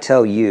if I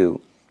tell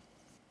you,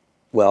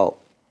 well,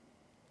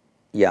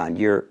 Jan,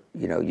 you're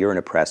an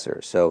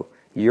oppressor, so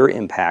your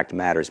impact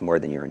matters more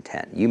than your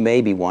intent. You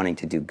may be wanting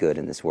to do good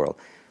in this world,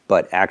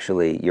 but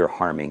actually you're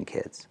harming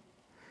kids,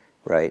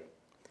 right?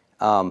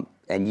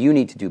 And you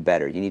need to do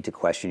better. You need to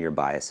question your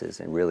biases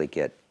and really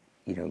get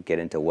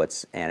into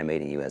what's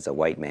animating you as a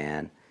white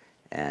man.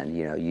 And,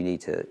 you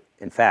need to,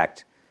 in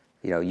fact,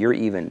 you're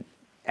even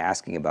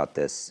asking about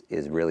this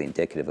is really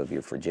indicative of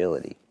your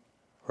fragility,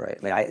 right?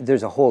 I mean,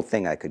 there's a whole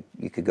thing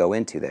you could go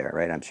into there,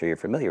 right? I'm sure you're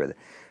familiar with it.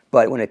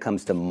 But when it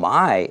comes to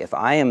if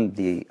I am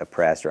the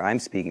oppressed or I'm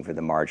speaking for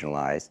the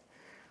marginalized,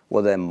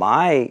 well, then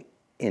my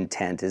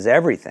intent is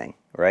everything,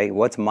 right?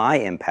 What's my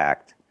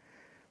impact?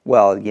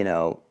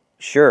 Well,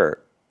 sure,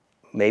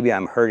 maybe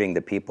I'm hurting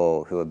the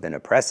people who have been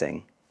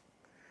oppressing,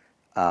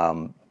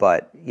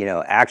 but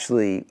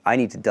actually, I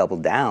need to double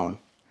down,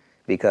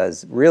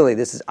 because really,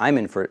 I'm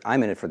in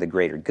it for the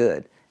greater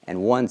good.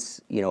 And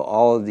once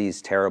all of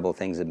these terrible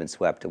things have been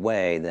swept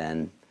away,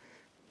 then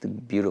the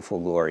beautiful,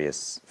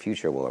 glorious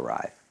future will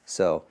arrive.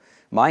 So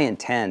my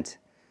intent,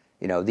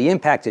 the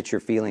impact that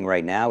you're feeling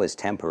right now is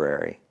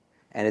temporary,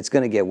 and it's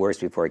going to get worse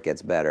before it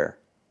gets better.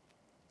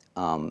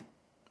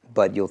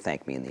 But you'll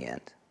thank me in the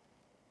end,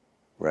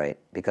 right?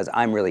 Because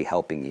I'm really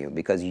helping you,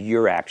 because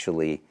you're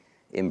actually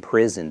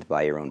imprisoned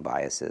by your own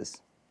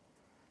biases.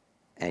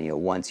 And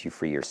once you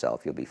free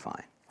yourself, you'll be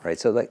fine, right?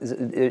 So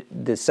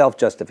the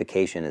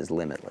self-justification is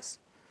limitless.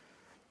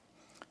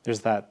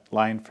 There's that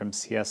line from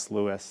C.S.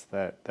 Lewis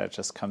that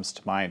just comes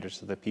to mind, which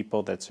is the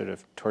people that sort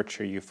of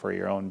torture you for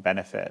your own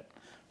benefit,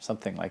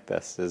 something like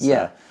this. Those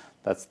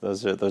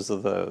are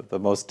the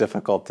most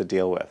difficult to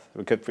deal with,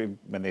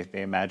 when they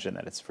imagine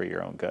that it's for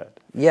your own good.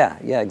 Yeah,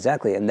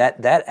 exactly. And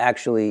that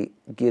actually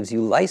gives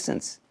you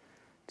license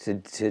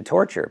to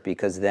torture,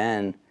 because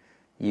then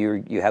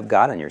you have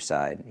God on your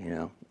side,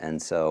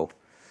 And so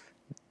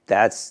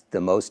that's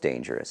the most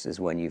dangerous, is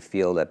when you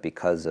feel that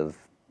because of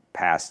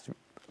past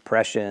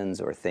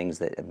oppressions or things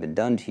that have been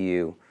done to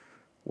you,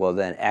 well,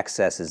 then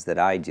excesses that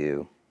I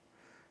do,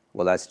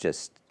 well, that's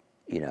just,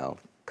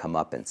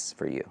 comeuppance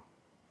for you,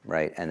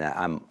 right? And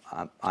I'm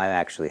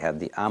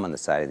on the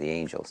side of the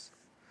angels.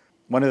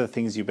 One of the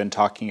things you've been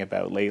talking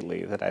about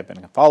lately that I've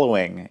been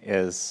following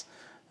is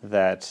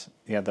that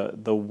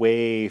the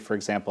way, for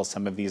example,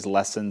 some of these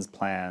lessons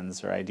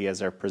plans or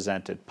ideas are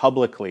presented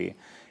publicly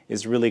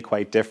is really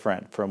quite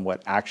different from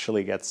what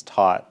actually gets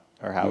taught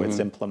or how it's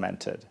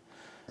implemented.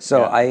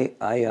 So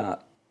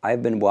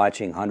I've been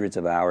watching hundreds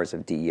of hours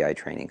of DEI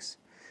trainings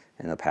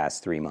in the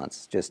past 3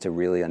 months, just to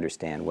really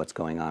understand what's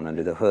going on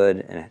under the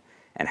hood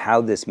and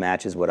how this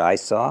matches what I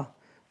saw,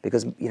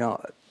 because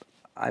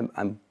I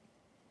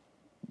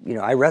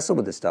wrestle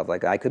with this stuff.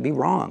 Like, I could be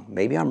wrong.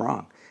 Maybe I'm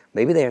wrong.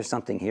 Maybe there's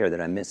something here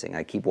that I'm missing.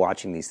 I keep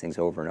watching these things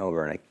over and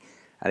over, and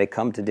I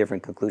come to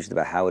different conclusions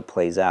about how it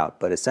plays out.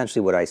 But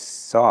essentially, what I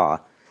saw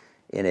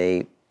in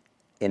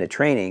a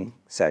training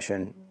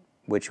session,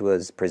 which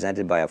was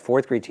presented by a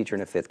 4th grade teacher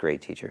and a 5th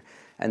grade teacher,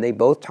 and they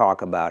both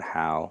talk about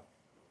how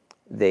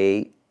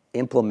they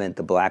implement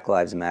the Black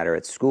Lives Matter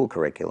at School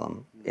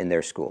curriculum in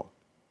their school,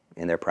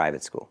 in their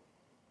private school.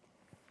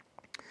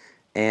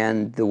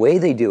 And the way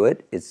they do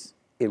it,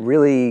 it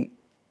really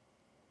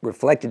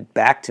reflected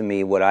back to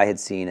me what I had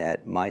seen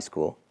at my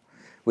school,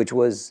 which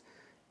was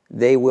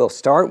they will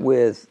start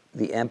with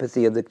the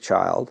empathy of the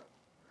child,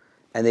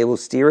 and they will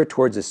steer it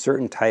towards a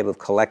certain type of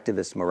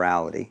collectivist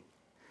morality,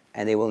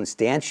 and they will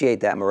instantiate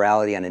that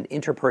morality on an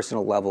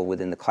interpersonal level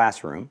within the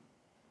classroom,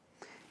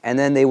 and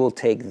then they will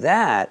take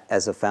that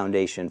as a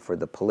foundation for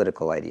the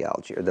political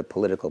ideology or the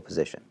political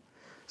position.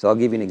 So I'll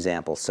give you an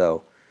example.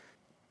 So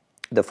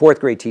the fourth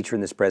grade teacher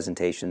in this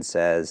presentation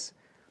says,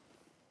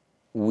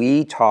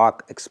 we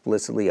talk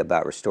explicitly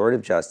about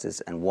restorative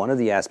justice, and one of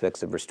the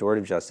aspects of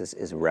restorative justice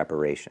is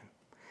reparation.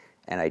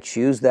 And I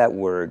choose that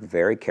word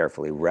very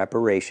carefully.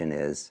 Reparation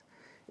is,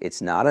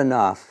 it's not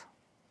enough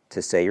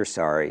to say you're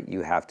sorry,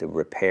 you have to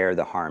repair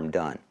the harm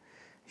done.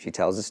 She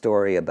tells a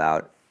story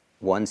about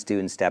one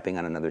student stepping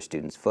on another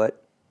student's foot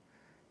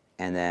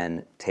and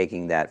then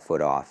taking that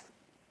foot off.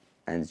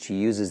 And she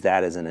uses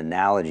that as an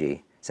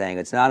analogy, saying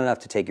it's not enough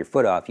to take your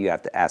foot off, you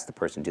have to ask the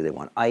person, do they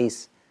want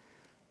ice?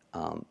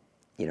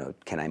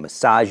 Can I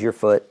massage your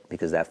foot?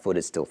 Because that foot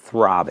is still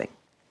throbbing,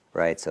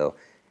 right? So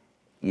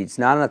it's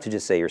not enough to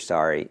just say you're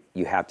sorry,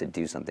 you have to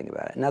do something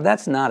about it. Now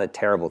that's not a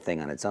terrible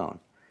thing on its own,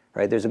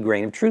 right? There's a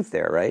grain of truth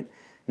there, right?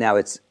 Now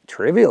it's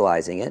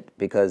trivializing it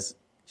because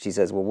she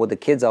says, well, the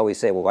kids always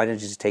say, well, why don't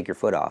you just take your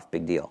foot off?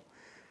 Big deal.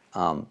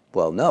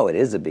 Well, no, it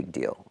is a big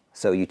deal.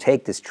 So you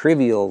take this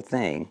trivial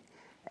thing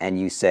and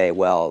you say,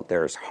 well,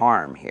 there's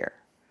harm here.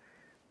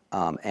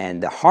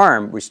 And the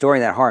harm,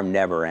 restoring that harm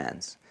never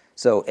ends.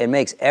 So it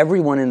makes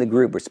everyone in the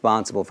group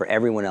responsible for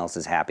everyone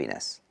else's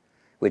happiness,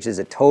 which is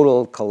a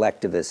total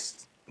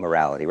collectivist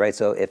morality, right?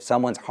 So if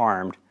someone's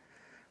harmed,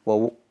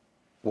 well,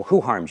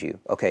 who harmed you?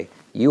 Okay,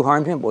 you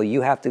harmed him? Well,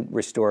 you have to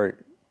restore,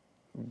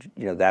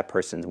 that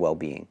person's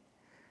well-being,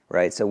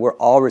 right? So we're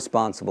all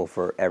responsible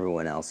for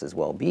everyone else's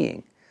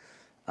well-being,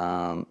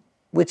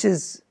 which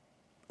is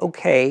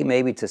okay,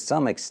 maybe to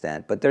some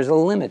extent, but there's a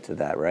limit to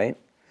that, right?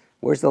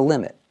 Where's the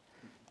limit?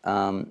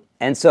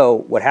 And so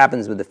what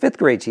happens with the fifth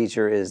grade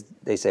teacher is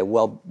they say,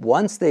 well,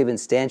 once they've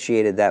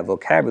instantiated that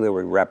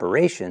vocabulary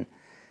reparation,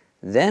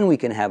 then we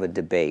can have a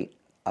debate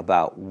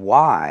about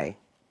why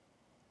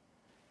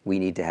we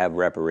need to have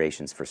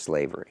reparations for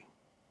slavery.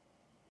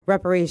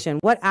 Reparation.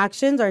 What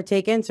actions are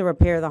taken to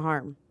repair the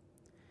harm?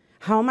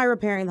 How am I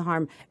repairing the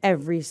harm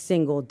every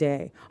single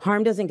day?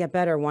 Harm doesn't get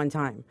better one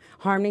time.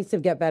 Harm needs to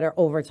get better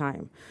over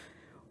time.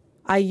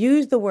 I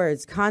use the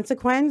words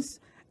consequence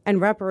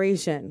and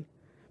reparation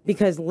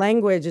because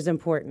language is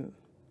important.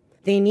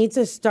 They need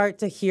to start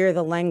to hear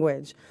the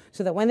language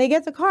so that when they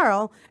get to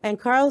Carl and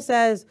Carl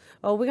says,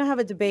 oh, we're going to have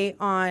a debate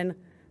on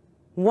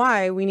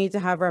why we need to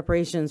have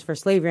reparations for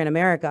slavery in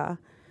America,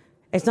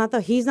 it's not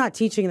that he's not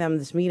teaching them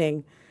this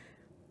meeting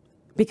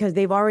because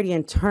they've already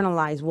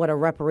internalized what a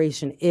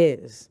reparation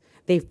is.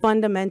 They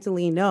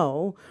fundamentally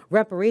know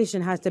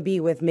reparation has to be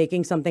with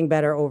making something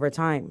better over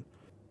time.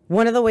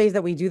 One of the ways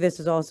that we do this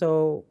is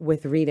also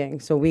with reading.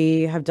 So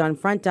we have done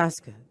front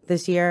desk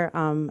this year,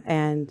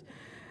 and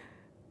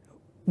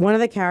one of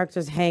the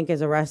characters, Hank,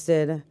 is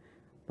arrested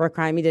for a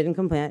crime he didn't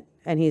commit,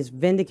 and he's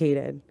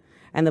vindicated.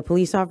 And the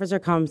police officer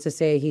comes to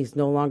say he's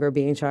no longer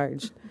being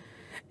charged.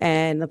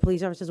 And the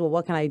police officer says, well,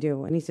 what can I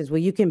do? And he says, well,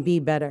 you can be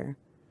better.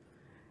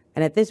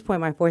 And at this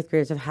point, my fourth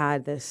graders have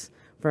had this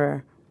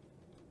for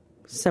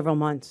several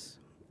months.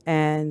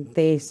 And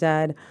they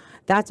said,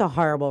 that's a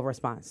horrible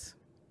response.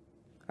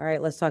 All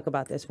right, let's talk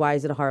about this. Why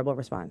is it a horrible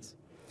response?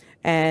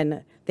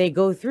 And they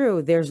go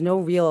through, there's no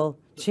real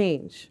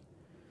change.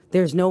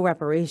 There's no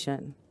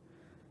reparation.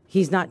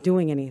 He's not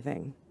doing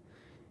anything.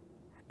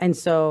 And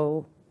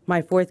so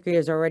my fourth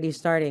graders are already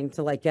starting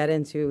to get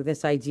into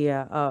this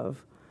idea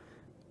of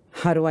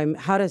how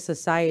does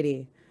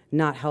society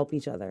not help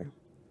each other?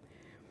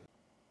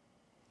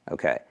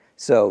 Okay,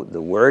 so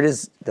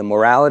the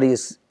morality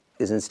is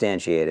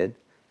instantiated,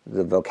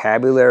 the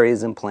vocabulary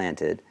is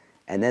implanted,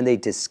 and then they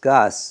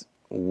discuss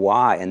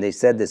why, and they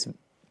said this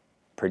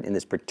in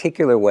this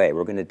particular way,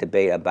 we're going to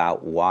debate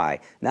about why,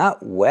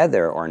 not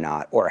whether or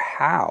not, or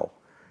how,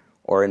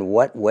 or in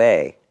what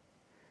way,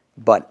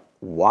 but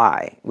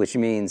why, which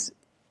means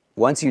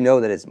once you know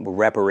that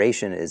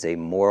reparation is a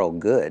moral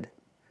good,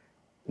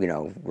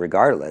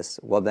 regardless,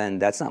 well then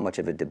that's not much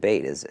of a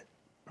debate, is it,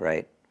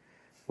 right?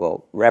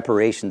 Well,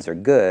 reparations are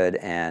good,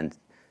 and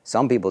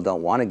some people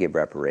don't want to give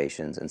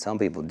reparations, and some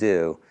people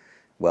do.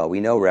 Well, we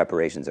know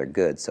reparations are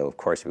good, so of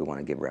course we want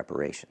to give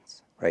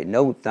reparations, right?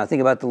 No,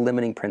 nothing about the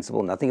limiting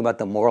principle, nothing about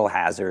the moral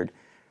hazard,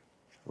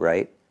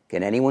 right?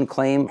 Can anyone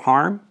claim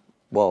harm?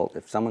 Well,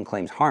 if someone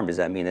claims harm, does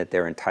that mean that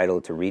they're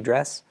entitled to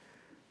redress?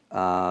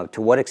 To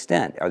what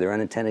extent? Are there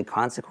unintended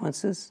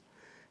consequences?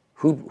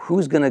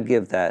 Who's going to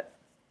give that?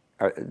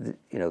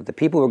 The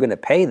people who are going to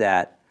pay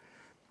that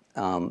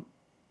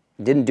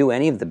didn't do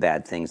any of the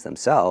bad things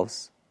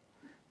themselves,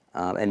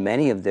 and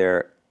many of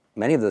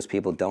those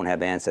people don't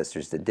have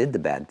ancestors that did the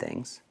bad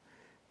things.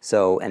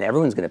 So, and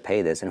everyone's going to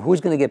pay this, and who's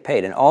going to get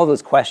paid? And all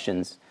those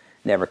questions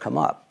never come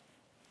up.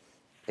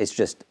 It's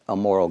just a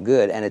moral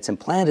good, and it's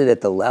implanted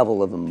at the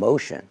level of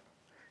emotion.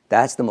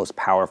 That's the most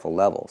powerful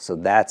level. So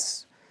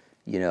that's,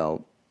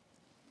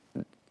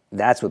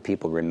 that's what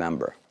people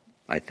remember,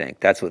 I think.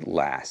 That's what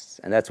lasts.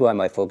 And that's why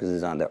my focus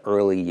is on the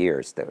early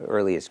years, the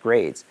earliest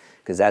grades,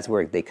 because that's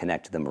where they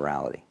connect to the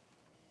morality.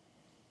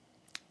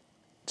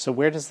 So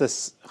where does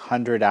this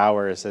 100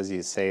 hours, as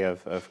you say,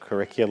 of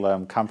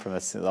curriculum come from?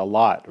 It's a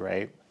lot,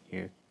 right?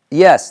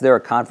 Yes, there are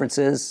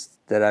conferences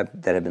that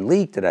have been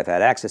leaked, that I've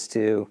had access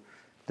to,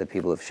 that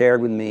people have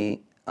shared with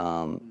me,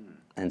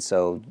 and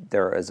so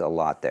there is a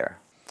lot there.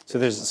 So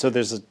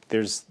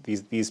there's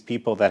these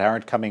people that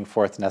aren't coming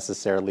forth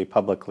necessarily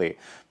publicly,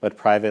 but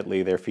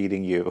privately they're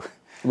feeding you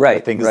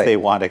the things they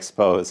want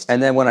exposed.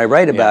 And then when I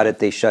write about it,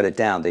 they shut it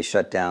down. They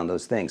shut down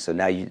those things. So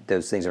now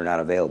those things are not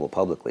available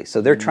publicly.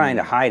 So they're trying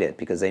to hide it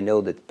because they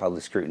know that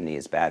public scrutiny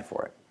is bad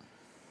for it.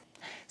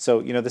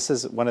 So, this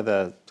is one of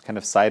the kind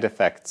of side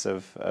effects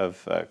of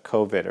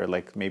COVID, or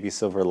like maybe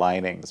silver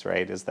linings,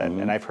 right? Is that,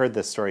 and I've heard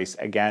this story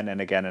again and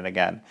again and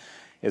again,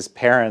 is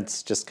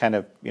parents just kind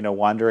of,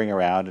 wandering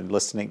around and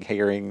listening,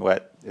 hearing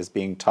what is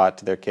being taught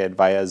to their kid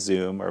via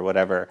Zoom or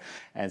whatever,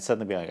 and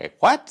suddenly being like,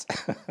 what?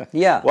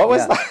 Yeah. What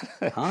was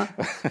that? Huh?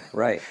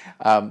 Right.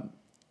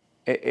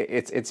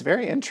 It's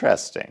very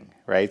interesting,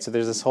 right? So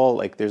there's this whole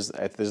there's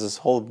this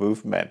whole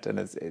movement, and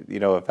it's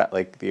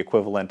like the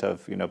equivalent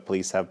of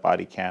police have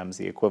body cams,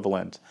 the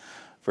equivalent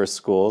for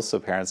schools, so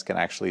parents can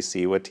actually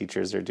see what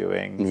teachers are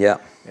doing. Yeah,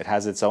 it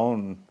has its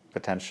own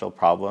potential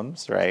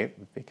problems, right?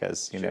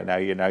 Because now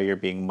you're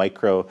being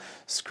micro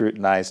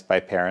scrutinized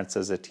by parents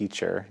as a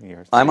teacher.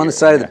 I'm on the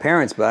side of the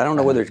parents, but I don't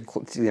know whether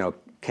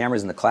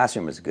cameras in the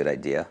classroom is a good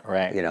idea,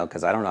 right?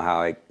 Because I don't know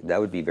how that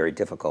would be very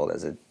difficult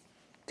as a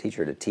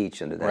teacher to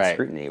teach under that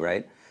scrutiny,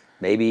 right?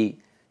 Maybe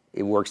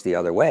it works the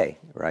other way,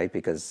 right?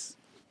 Because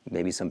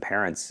maybe some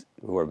parents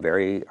who are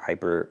very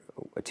hyper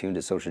attuned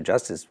to social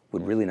justice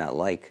would really not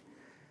like.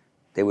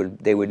 They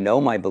would know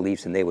my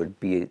beliefs, and they would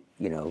be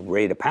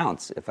ready to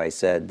pounce if I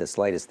said the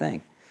slightest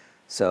thing.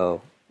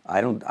 So I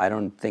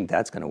don't think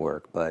that's going to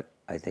work. But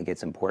I think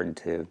it's important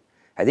to.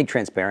 I think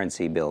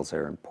transparency bills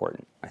are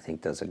important. I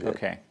think those are good.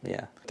 Okay.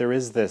 Yeah. There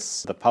is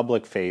the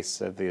public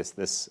face of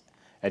this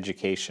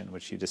education,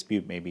 which you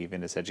dispute maybe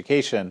even as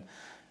education.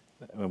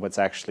 What's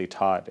actually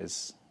taught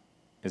is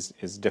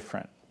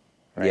different,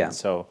 right? Yeah.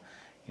 So,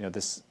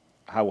 this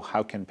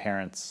how can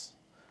parents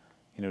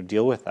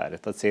deal with that?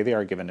 If, let's say, they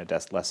are given a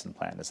lesson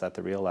plan, is that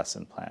the real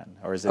lesson plan,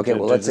 or is it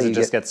does it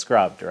just get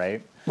scrubbed, right?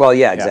 Well,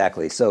 yeah,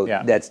 exactly. So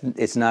Yeah.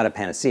 it's not a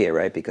panacea,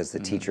 right? Because the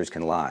teachers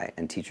can lie,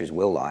 and teachers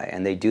will lie,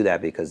 and they do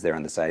that because they're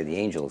on the side of the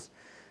angels,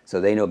 so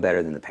they know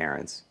better than the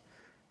parents.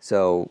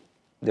 So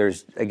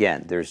there's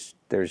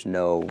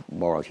no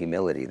moral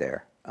humility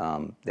there.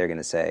 They're going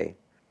to say,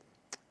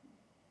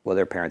 well,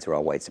 their parents are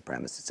all white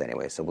supremacists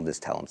anyway, so we'll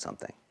just tell them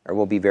something, or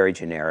we'll be very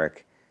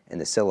generic in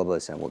the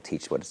syllabus, and we'll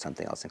teach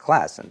something else in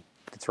class, and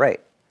that's right.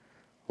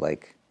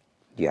 Like,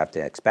 you have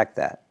to expect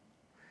that.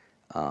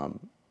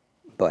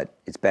 But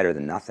it's better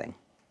than nothing.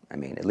 I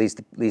mean, at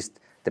least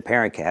the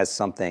parent has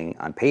something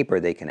on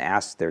paper they can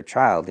ask their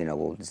child,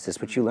 well, is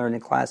this what you learned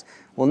in class?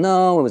 Well,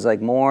 no, it was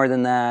like more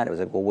than that. It was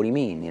like, well, what do you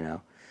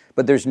mean,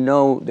 But there's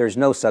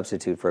no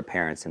substitute for a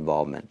parent's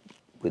involvement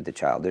with the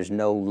child. There's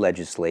no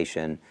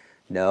legislation,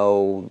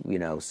 no,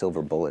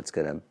 silver bullet's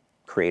going to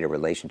create a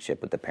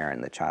relationship with the parent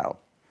and the child.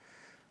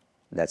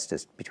 That's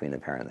just between the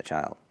parent and the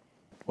child.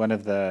 One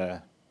of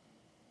the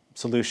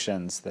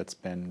solutions that's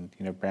been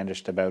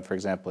brandished about, for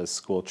example, is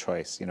school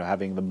choice.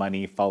 Having the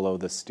money follow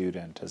the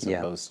student as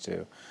opposed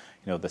to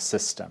the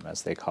system,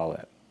 as they call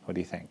it. What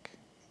do you think?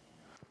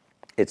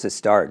 It's a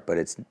start, but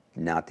it's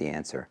not the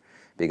answer,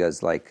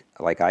 because like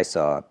I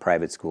saw,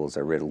 private schools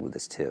are riddled with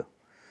this too.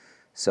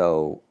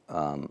 So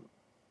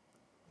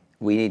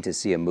we need to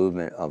see a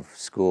movement of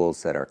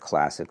schools that are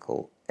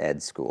classical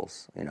ed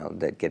schools,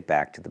 that get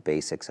back to the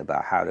basics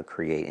about how to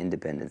create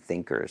independent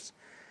thinkers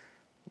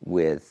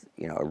with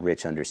a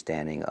rich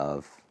understanding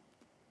of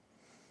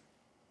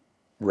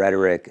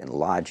rhetoric and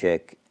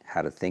logic,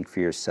 how to think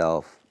for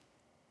yourself,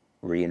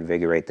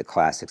 reinvigorate the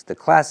classics. The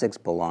classics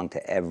belong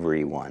to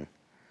everyone.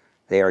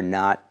 They are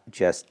not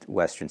just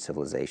Western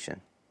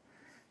civilization.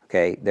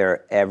 Okay,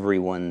 they're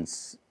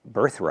everyone's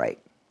birthright.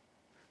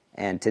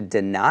 And to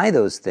deny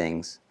those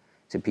things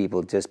to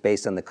people just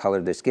based on the color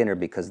of their skin, or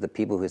because the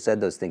people who said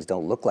those things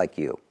don't look like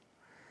you,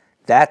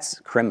 that's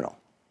criminal.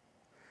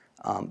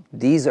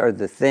 These are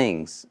the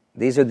things,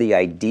 these are the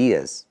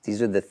ideas,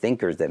 these are the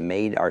thinkers that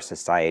made our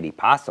society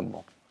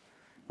possible,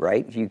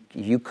 right?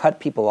 You cut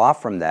people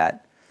off from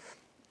that,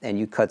 and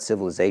you cut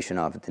civilization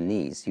off at the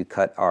knees. You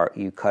cut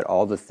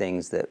all the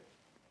things that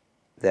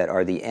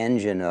are the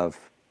engine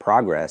of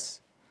progress.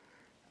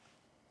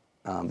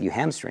 You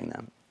hamstring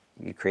them.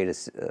 You create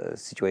a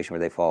situation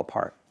where they fall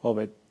apart. Well,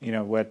 but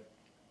what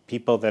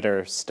people that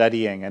are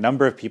studying, a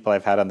number of people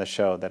I've had on the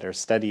show that are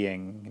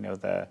studying,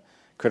 the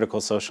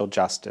critical social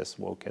justice,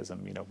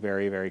 wokeism,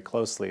 very, very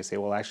closely, say,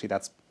 well, actually,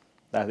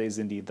 that is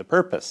indeed the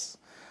purpose.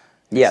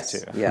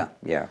 Yes.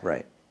 Yeah.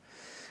 Right.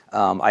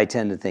 I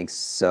tend to think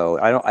so.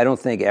 I don't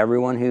think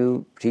everyone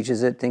who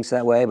teaches it thinks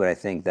that way, but I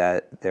think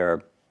that there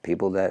are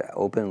people that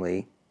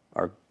openly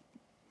are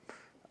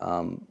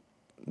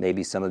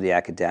maybe some of the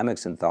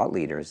academics and thought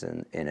leaders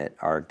in it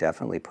are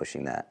definitely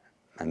pushing that.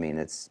 I mean,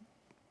 it's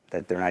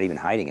that they're not even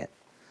hiding it.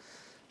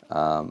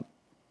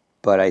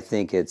 But I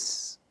think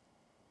it's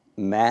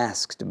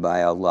masked by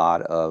a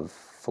lot of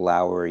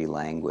flowery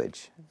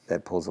language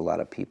that pulls a lot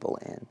of people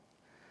in,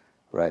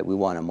 right? We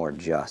want a more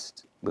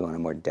just, we want a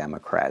more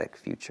democratic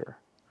future.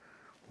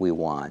 We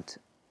want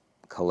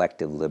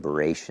collective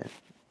liberation.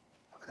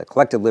 The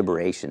collective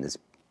liberation is,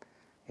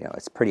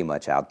 it's pretty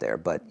much out there,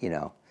 but,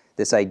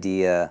 this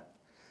idea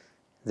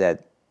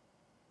that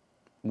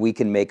we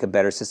can make a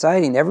better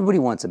society, and everybody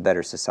wants a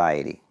better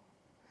society,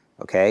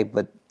 okay?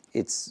 But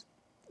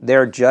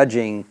they're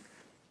judging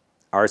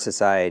our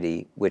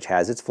society, which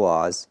has its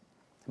flaws,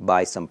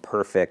 by some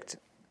perfect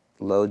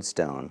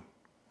lodestone,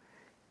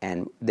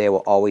 and they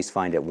will always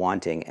find it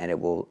wanting, and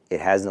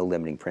it has no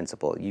limiting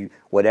principle.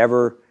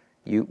 Wherever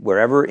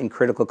in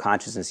critical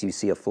consciousness you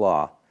see a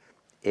flaw,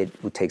 it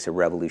takes a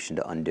revolution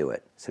to undo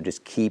it. So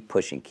just keep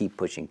pushing, keep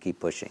pushing, keep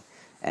pushing,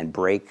 and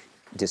break,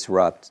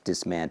 disrupt,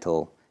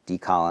 dismantle,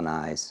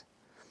 decolonize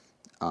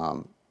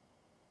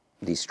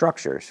these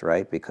structures,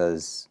 right?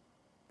 Because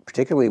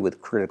particularly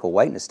with critical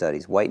whiteness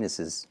studies, whiteness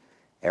is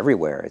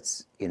everywhere.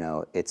 It's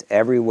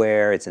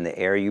everywhere. It's in the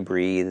air you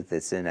breathe.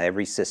 It's in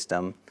every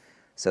system.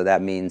 So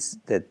that means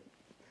that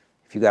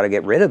if you got to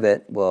get rid of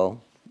it,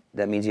 well,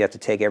 that means you have to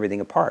take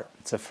everything apart.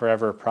 It's a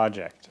forever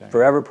project. Right?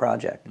 Forever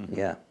project,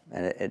 yeah.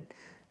 And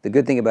the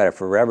good thing about a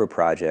forever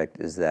project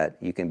is that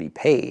you can be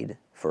paid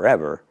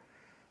forever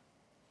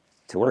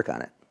to work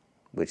on it,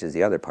 which is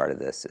the other part of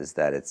this, is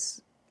that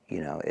it's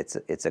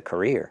a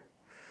career.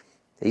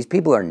 These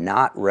people are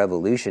not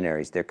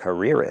revolutionaries. They're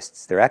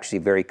careerists. They're actually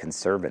very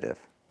conservative.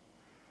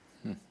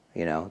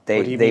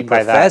 They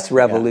profess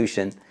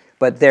revolution,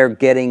 but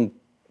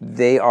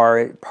they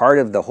are part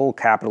of the whole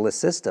capitalist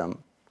system.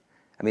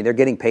 I mean, they're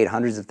getting paid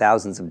hundreds of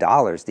thousands of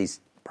dollars. These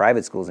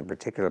private schools in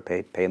particular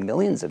pay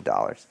millions of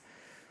dollars.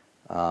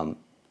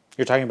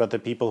 You're talking about the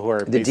people who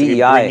are the basically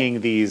DEI. Bringing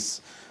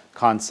these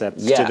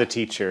concepts to the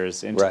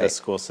teachers, into the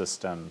school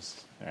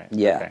systems. Right.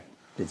 Yeah, okay.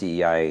 The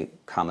DEI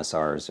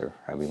commissars, or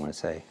however you want to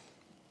say.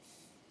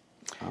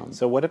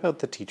 So what about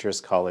the teachers'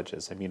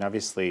 colleges? I mean,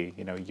 obviously,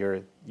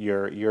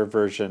 your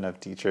version of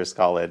teachers'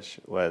 college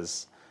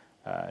was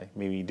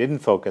maybe you didn't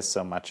focus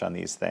so much on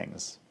these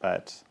things,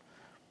 but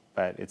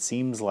it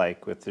seems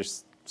like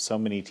there's so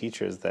many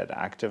teachers that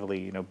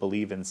actively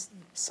believe in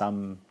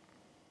some,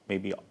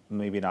 maybe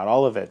not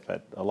all of it,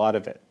 but a lot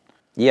of it.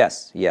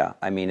 Yes, yeah.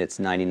 I mean, it's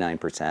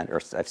 99%.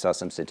 Or I saw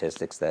some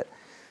statistics that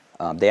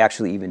they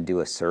actually even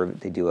do a survey.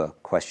 They do a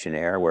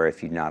questionnaire where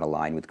if you're not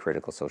aligned with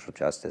critical social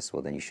justice,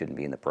 well, then you shouldn't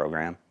be in the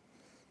program.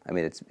 I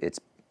mean, it's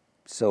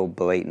so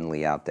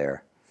blatantly out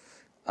there.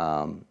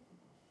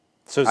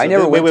 So I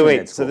never went to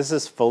med So school. this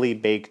is fully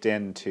baked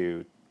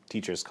into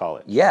teachers'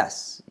 college.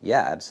 Yes,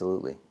 yeah,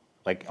 absolutely.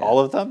 Like all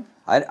of them.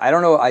 I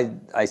don't know.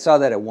 I saw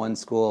that at one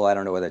school. I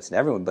don't know whether it's in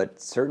everyone,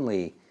 but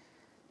certainly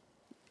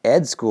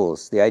ed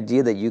schools. The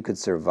idea that you could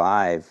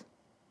survive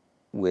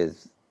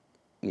with,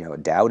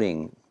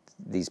 doubting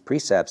these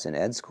precepts in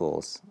ed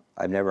schools,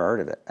 I've never heard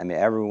of it. I mean,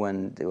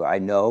 everyone I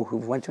know who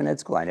went to an ed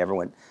school. I never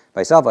went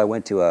myself.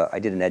 I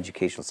did an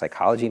educational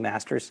psychology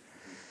master's,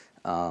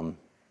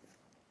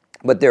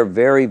 but they're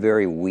very,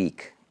 very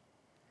weak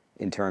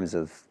in terms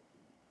of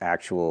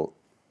actual,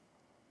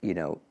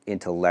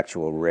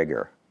 intellectual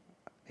rigor.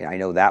 And I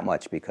know that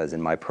much because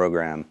in my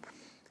program,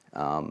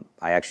 I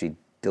actually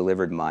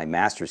delivered my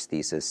master's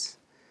thesis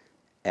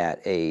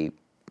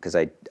because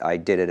I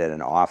did it at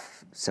an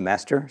off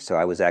semester, so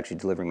I was actually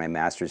delivering my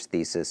master's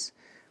thesis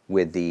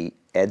with the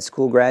ed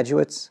school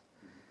graduates,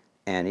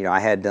 and I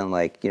had done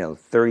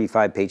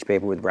 35-page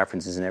paper with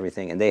references and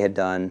everything, and they had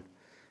done,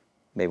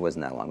 maybe it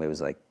wasn't that long, maybe it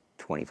was like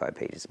 25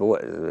 pages, but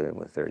what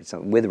 30? So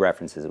with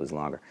references it was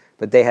longer,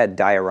 but they had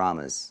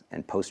dioramas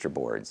and poster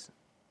boards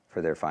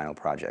for their final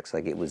projects.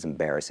 It was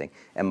embarrassing,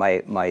 and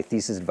my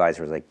thesis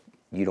advisor was like,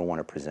 "You don't want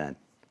to present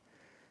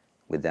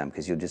with them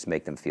because you'll just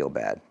make them feel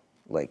bad."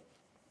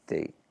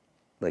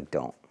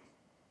 Don't.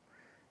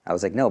 I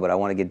was like, no, but I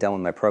want to get done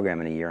with my program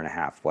in a year and a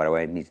half. Why do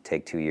I need to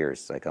take 2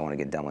 years? I want to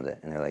get done with it.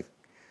 And they're like,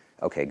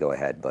 okay, go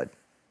ahead, but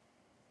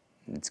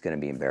it's going to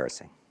be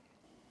embarrassing.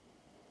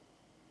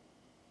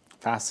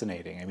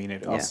 Fascinating. I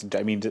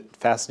mean,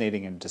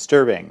 fascinating and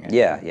disturbing.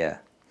 Yeah.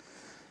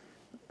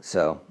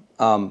 So,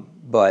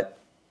 but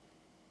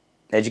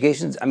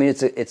education's,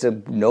 it's a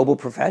noble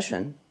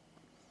profession,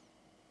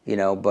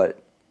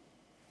 but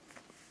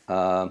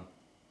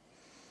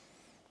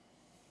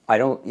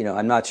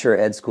I'm not sure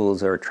ed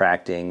schools are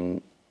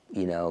attracting,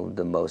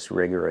 the most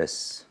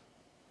rigorous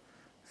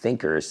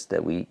thinkers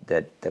that we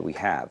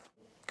have.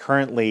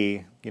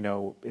 Currently,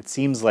 it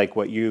seems like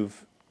what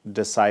you've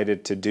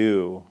decided to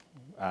do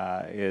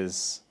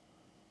is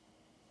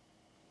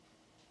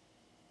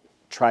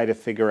try to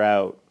figure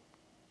out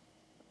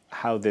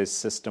how this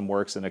system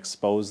works and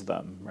expose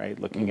them, right?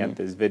 Looking at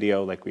this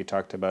video, like we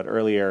talked about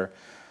earlier,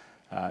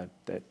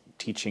 that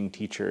teaching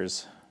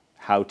teachers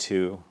how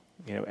to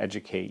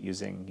educate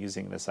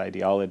using this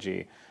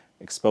ideology,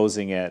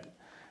 exposing it.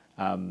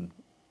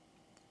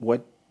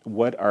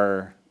 what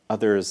are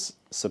others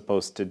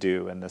supposed to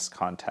do in this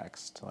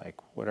context? Like,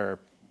 what are,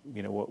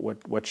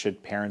 what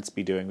should parents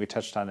be doing? We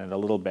touched on it a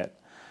little bit,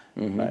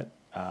 but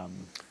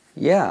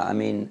yeah, I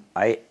mean,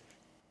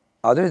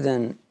 other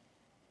than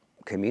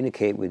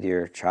communicate with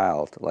your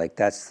child, like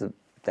that's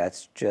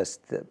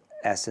just the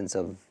essence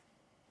of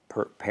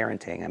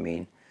parenting. I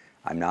mean,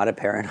 I'm not a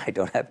parent. I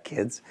don't have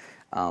kids,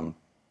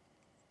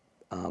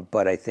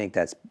 but I think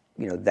that's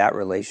that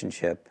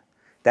relationship.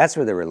 That's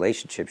where the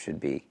relationship should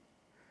be.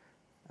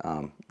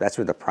 That's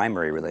where the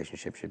primary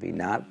relationship should be,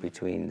 not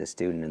between the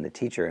student and the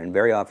teacher. And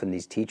very often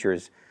these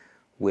teachers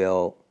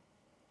will,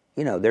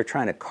 they're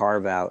trying to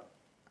carve out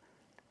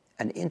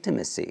an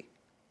intimacy.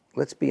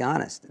 Let's be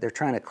honest. They're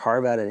trying to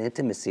carve out an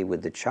intimacy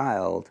with the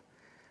child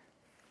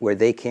where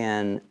they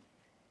can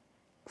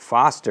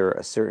foster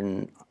a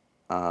certain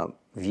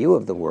view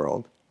of the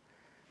world,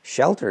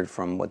 sheltered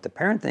from what the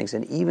parent thinks,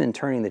 and even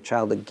turning the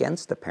child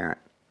against the parent,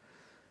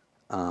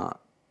 and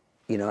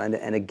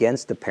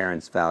against the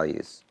parent's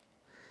values.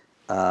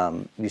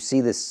 You see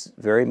this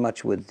very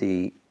much with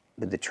the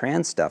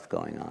trans stuff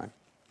going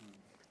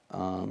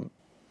on.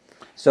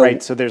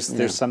 Right. So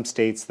there's some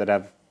states that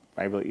have,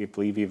 I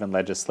believe, even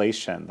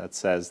legislation that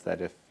says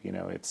that if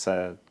it's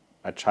a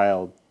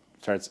child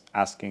starts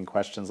asking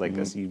questions like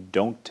this, you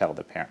don't tell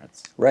the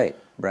parents. Right.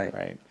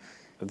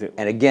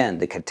 And again,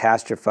 the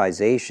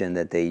catastrophization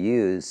that they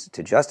use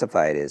to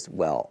justify it is,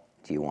 well,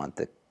 do you want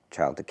the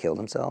child to kill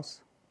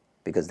themselves?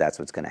 Because that's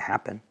what's going to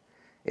happen.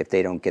 If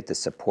they don't get the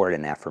support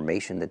and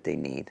affirmation that they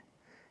need,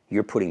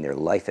 you're putting their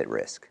life at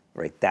risk,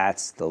 right?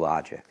 That's the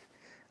logic.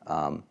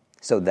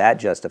 So that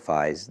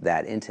justifies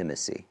that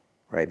intimacy,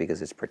 right?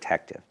 Because it's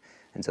protective.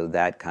 And so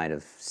that kind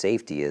of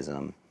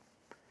safetyism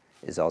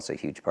is also a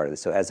huge part of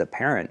this. So as a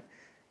parent,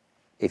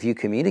 if you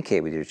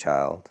communicate with your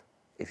child,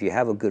 if you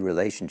have a good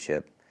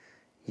relationship,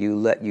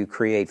 you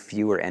create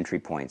fewer entry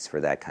points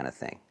for that kind of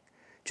thing.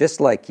 Just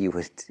like you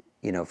would,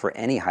 for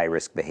any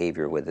high-risk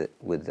behavior with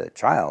a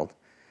child,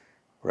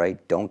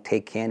 right? Don't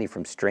take candy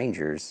from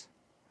strangers.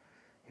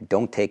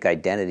 Don't take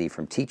identity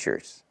from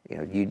teachers.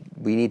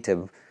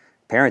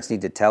 Parents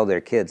need to tell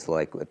their kids,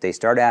 like, if they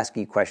start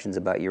asking you questions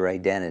about your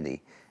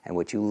identity and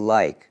what you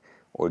like,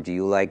 or do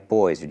you like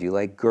boys, or do you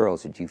like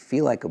girls, or do you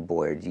feel like a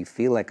boy, or do you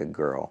feel like a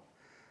girl?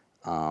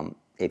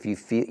 If you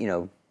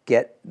feel,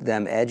 get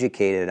them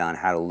educated on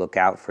how to look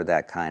out for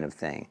that kind of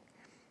thing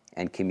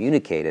and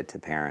communicate it to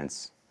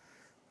parents,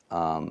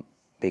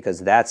 because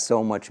that's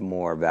so much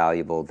more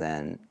valuable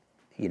than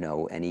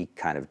any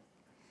kind of,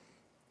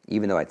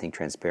 even though I think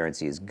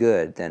transparency is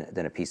good,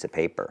 than a piece of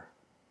paper,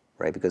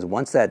 right? Because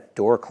once that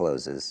door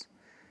closes,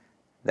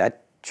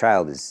 that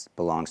child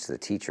belongs to the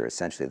teacher,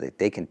 essentially.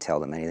 They can tell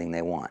them anything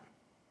they want.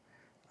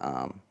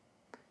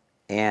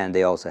 And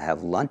they also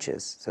have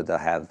lunches, so they'll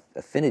have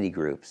affinity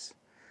groups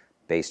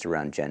based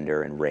around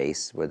gender and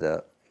race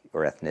or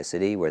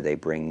ethnicity, where they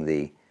bring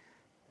the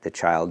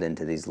child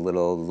into these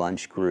little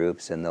lunch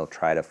groups, and they'll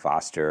try to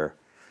foster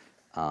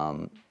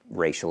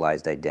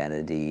racialized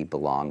identity,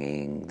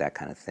 belonging, that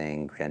kind of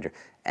thing, gender.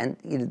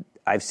 And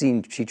I've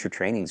seen teacher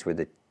trainings where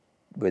the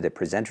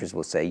presenters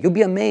will say, "You'll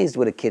be amazed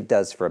what a kid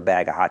does for a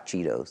bag of hot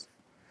Cheetos."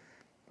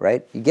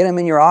 Right? You get them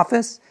in your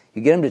office,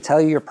 you get them to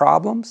tell you your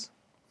problems,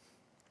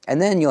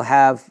 and then you'll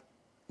have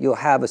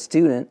a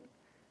student,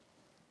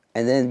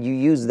 and then you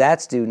use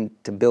that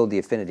student to build the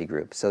affinity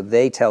group. So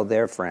they tell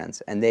their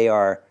friends, and they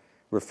are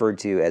referred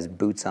to as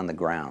boots on the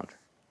ground.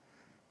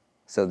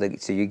 So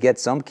you get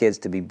some kids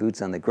to be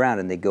boots on the ground,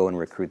 and they go and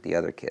recruit the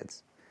other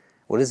kids.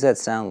 What does that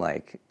sound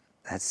like?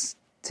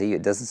 To you,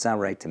 it doesn't sound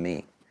right to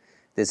me.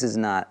 This is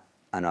not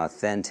an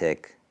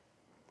authentic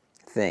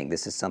thing.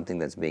 This is something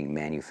that's being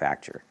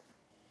manufactured.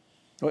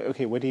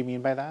 Okay, what do you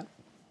mean by that?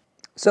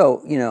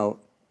 So,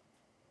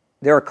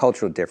 there are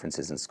cultural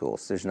differences in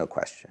schools. There's no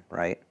question,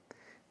 right?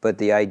 But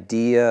the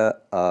idea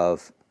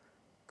of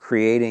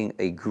creating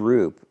a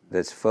group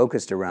that's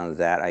focused around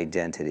that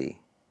identity,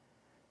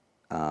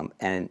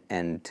 and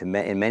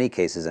in many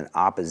cases an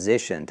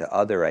opposition to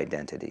other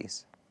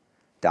identities,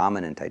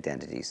 dominant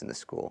identities in the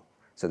school.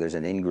 So there's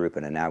an in-group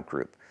and an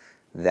out-group.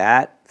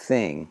 That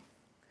thing,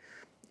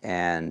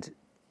 and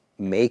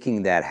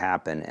making that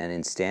happen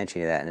and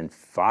instantiating that and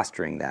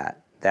fostering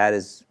that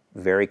is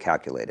very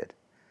calculated.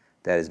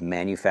 That is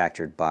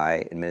manufactured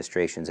by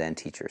administrations and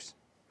teachers.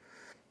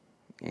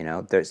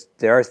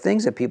 There are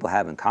things that people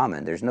have in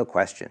common, there's no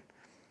question.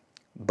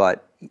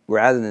 But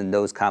rather than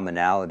those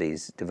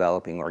commonalities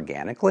developing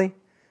organically,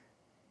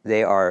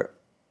 they are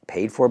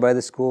paid for by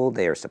the school,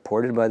 they are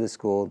supported by the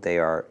school, they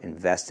are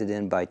invested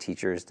in by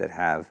teachers that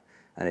have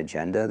an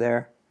agenda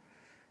there.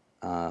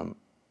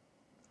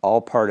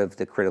 All part of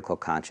the critical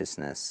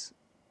consciousness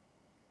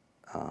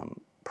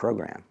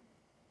program.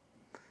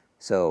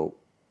 So,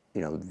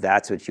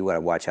 that's what you want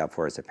to watch out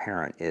for as a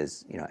parent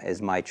is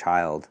my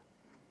child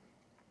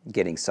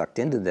getting sucked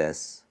into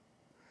this?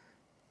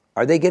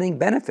 Are they getting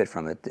benefit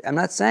from it? I'm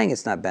not saying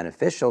it's not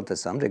beneficial to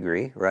some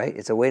degree, right?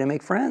 It's a way to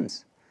make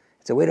friends.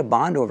 It's a way to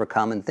bond over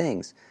common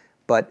things.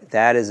 But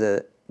that is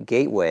a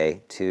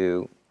gateway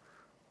to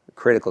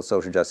critical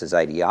social justice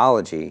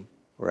ideology,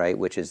 right,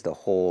 which is the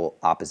whole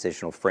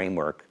oppositional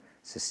framework,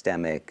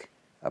 systemic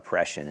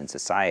oppression in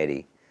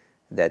society,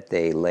 that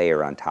they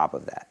layer on top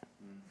of that.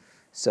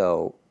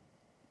 So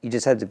you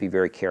just have to be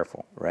very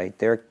careful, right?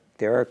 There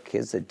are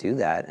kids that do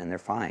that and they're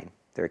fine.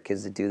 There are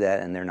kids that do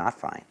that and they're not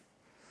fine.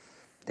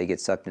 They get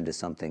sucked into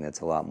something that's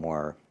a lot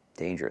more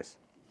dangerous.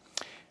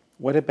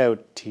 What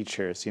about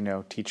teachers?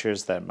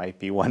 Teachers that might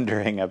be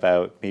wondering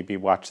about, maybe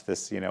watch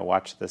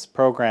this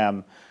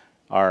program,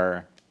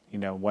 are,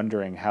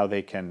 wondering how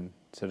they can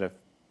sort of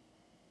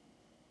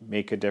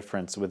make a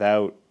difference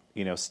without,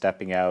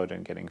 stepping out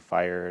and getting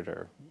fired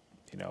or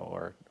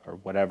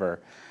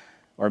whatever.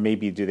 Or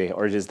maybe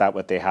or is that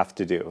what they have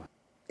to do?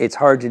 It's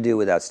hard to do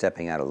without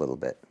stepping out a little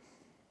bit.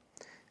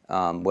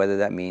 Whether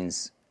that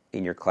means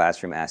in your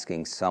classroom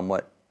asking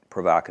somewhat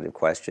provocative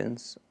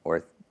questions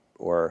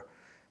or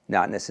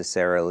not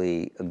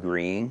necessarily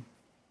agreeing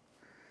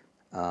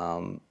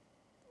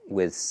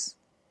with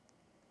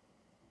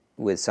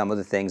some of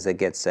the things that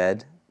get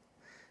said.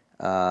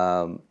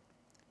 I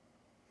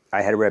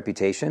had a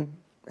reputation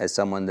as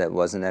someone that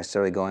wasn't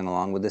necessarily going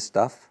along with this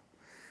stuff.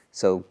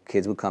 So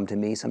kids would come to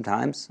me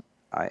sometimes.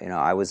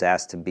 I was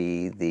asked to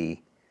be the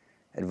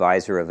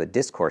advisor of a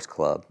discourse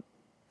club.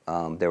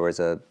 There was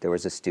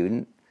a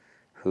student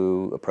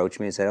who approached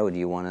me and said, "Oh, do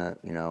you want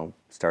to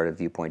start a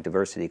viewpoint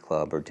diversity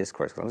club or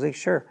discourse club?" I was like,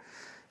 "Sure."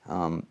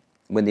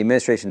 When the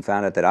administration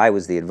found out that I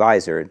was the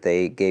advisor,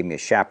 they gave me a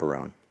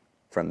chaperone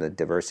from the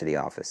diversity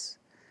office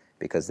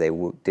because they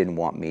didn't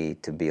want me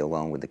to be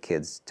alone with the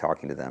kids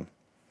talking to them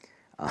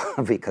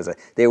because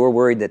they were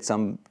worried that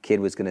some kid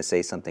was going to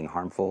say something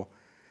harmful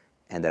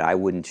and that I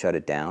wouldn't shut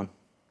it down.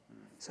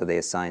 So they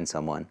assigned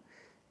someone.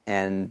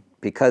 And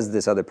because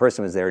this other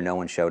person was there, no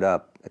one showed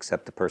up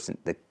except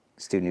the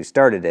student who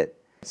started it.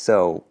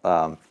 So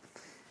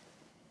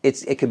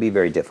it could be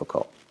very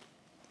difficult.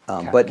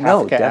 But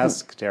no,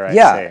 Kafkaesque, dare I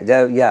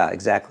say. Yeah,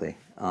 exactly.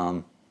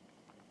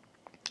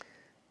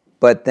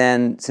 But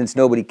then, since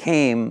nobody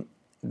came,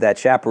 that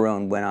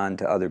chaperone went on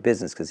to other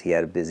business because he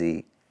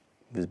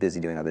was busy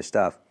doing other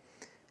stuff.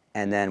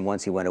 And then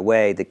once he went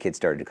away, the kids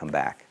started to come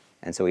back.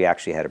 And so he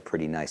actually had a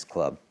pretty nice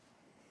club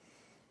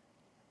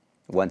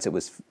once it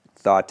was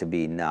thought to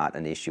be not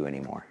an issue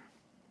anymore.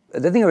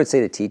 The thing I would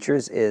say to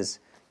teachers is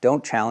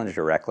don't challenge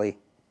directly.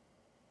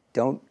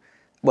 Do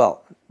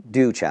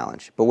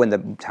challenge, but when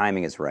the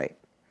timing is right.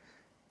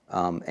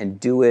 And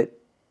do it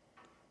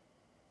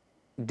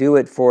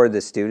for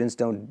the students.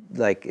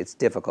 It's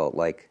difficult.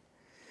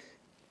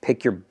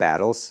 Pick your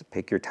battles,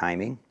 pick your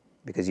timing,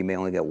 because you may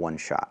only get one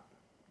shot.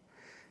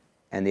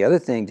 And the other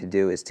thing to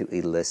do is to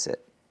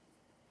elicit,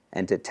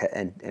 and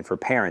for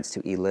parents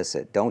to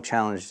elicit. Don't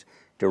challenge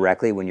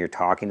directly when you're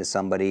talking to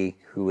somebody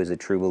who is a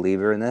true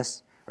believer in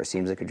this, or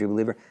seems like a true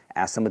believer.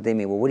 Ask them what they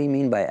mean. Well, what do you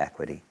mean by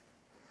equity?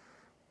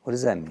 What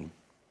does that mean?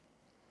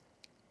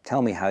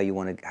 Tell me how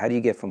do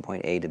you get from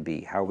point A to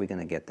B? How are we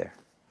going to get there?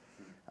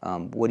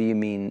 What do you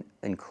mean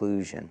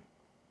inclusion?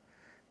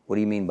 What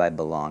do you mean by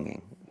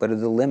belonging? What are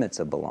the limits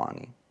of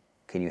belonging?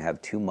 Can you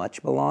have too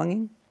much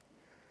belonging?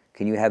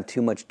 Can you have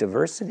too much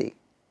diversity?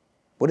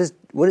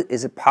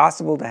 Is it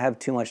possible to have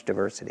too much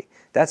diversity?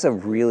 That's a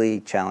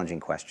really challenging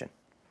question,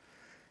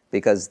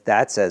 because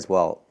that says,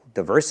 well,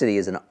 diversity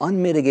is an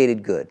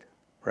unmitigated good,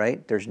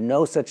 right? There's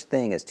no such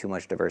thing as too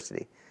much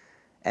diversity.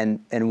 And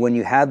when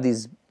you have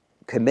these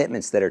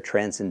commitments that are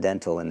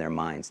transcendental in their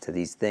minds to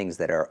these things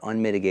that are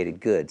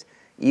unmitigated goods,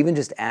 even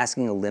just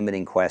asking a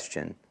limiting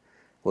question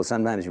will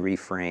sometimes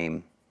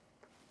reframe,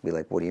 be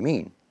like, what do you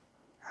mean?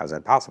 How's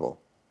that possible?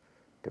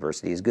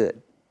 Diversity is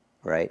good,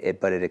 right?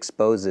 But it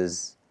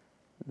exposes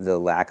the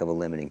lack of a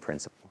limiting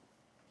principle.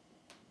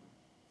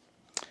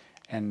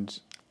 And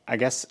I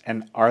guess,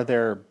 are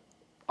there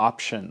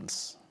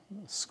options,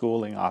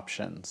 schooling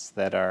options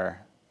that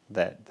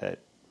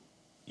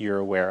you're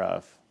aware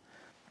of?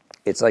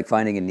 It's like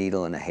finding a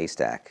needle in a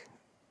haystack.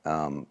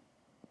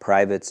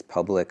 Privates,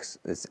 publics,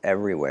 it's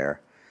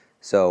everywhere.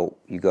 So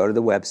you go to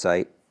the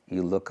website,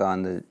 you look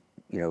on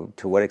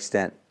to what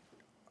extent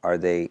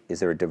is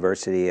there a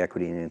diversity,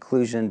 equity, and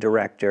inclusion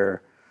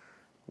director?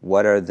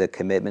 What are the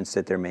commitments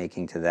that they're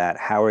making to that?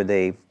 How are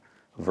they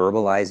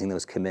verbalizing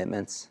those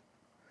commitments?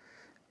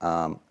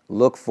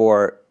 Look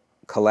for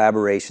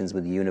collaborations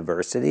with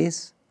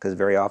universities, because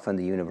very often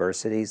the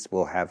universities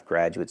will have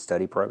graduate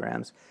study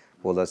programs.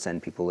 They'll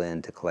send people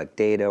in to collect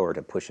data or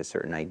to push a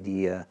certain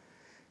idea.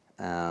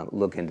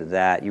 Look into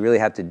that. You really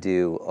have to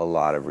do a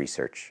lot of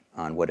research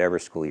on whatever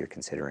school you're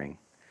considering,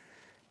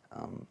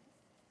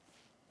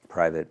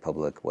 private,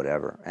 public,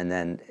 whatever. And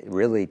then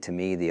really, to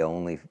me, the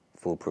only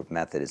foolproof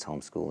method is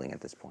homeschooling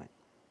at this point.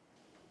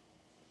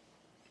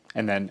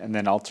 And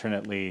then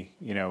alternately,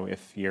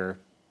 if your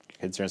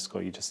kids are in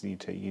school, you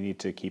need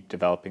to keep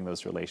developing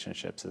those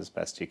relationships as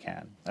best you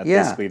can.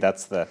 Basically,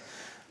 that's the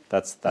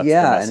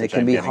and it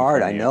can be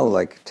hard. I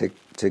know,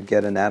 to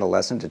get an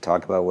adolescent to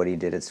talk about what he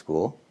did at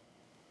school.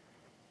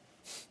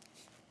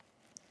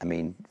 I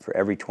mean, for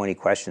every 20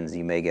 questions,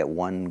 you may get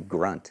one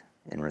grunt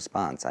in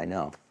response. I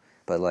know,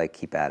 but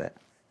keep at it.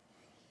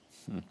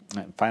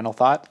 Final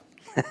thought?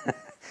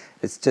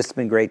 It's just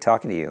been great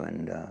talking to you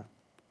and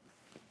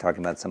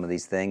talking about some of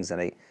these things.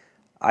 And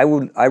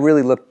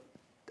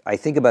I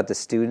think about the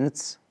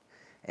students,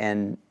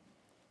 and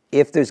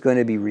if there's going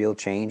to be real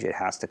change, it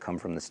has to come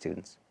from the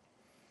students.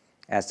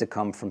 It has to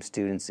come from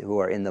students who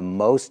are in the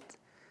most,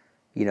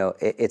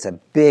 it's a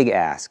big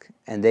ask,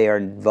 and they are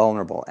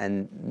vulnerable,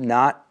 and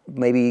not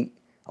maybe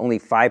only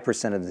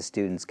 5% of the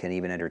students can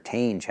even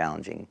entertain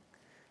challenging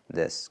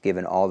this,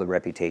 given all the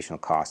reputational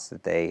costs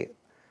that they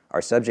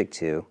are subject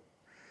to.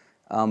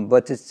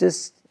 But it's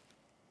just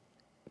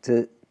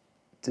to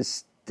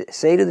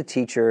say to the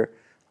teacher,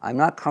 I'm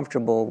not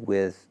comfortable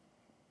with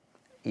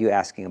you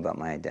asking about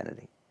my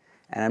identity.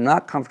 And I'm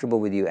not comfortable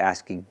with you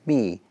asking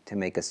me to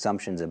make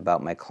assumptions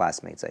about my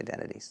classmates'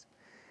 identities.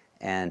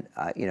 And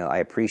I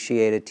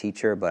appreciate a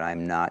teacher, but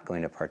I'm not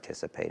going to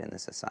participate in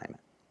this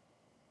assignment.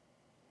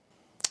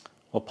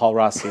 Well, Paul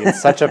Rossi,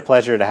 it's such a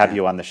pleasure to have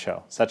you on the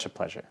show. Such a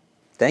pleasure.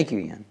 Thank you,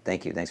 Ian.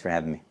 Thank you. Thanks for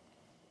having me.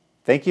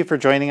 Thank you for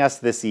joining us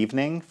this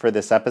evening for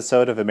this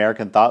episode of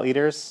American Thought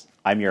Leaders.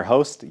 I'm your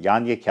host,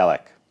 Jan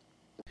Jekielek.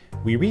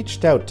 We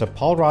reached out to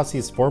Paul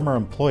Rossi's former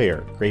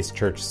employer, Grace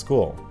Church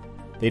School.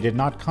 They did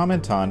not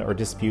comment on or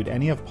dispute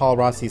any of Paul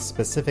Rossi's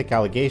specific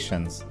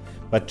allegations,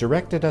 but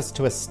directed us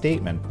to a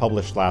statement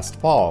published last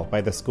fall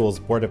by the school's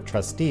Board of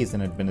Trustees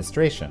and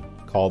Administration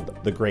called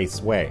The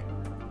Grace Way.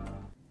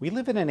 We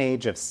live in an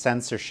age of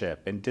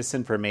censorship and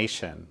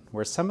disinformation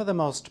where some of the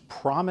most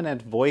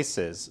prominent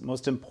voices,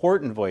 most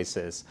important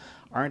voices,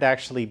 aren't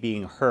actually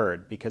being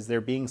heard because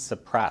they're being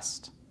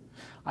suppressed.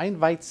 I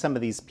invite some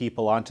of these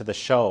people onto the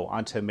show,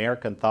 onto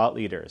American Thought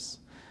Leaders.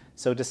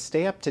 So to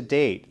stay up to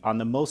date on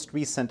the most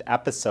recent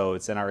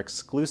episodes and our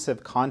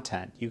exclusive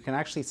content, you can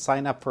actually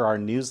sign up for our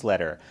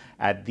newsletter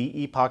at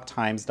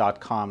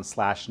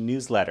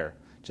theepochtimes.com/newsletter.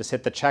 Just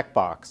hit the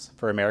checkbox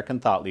for American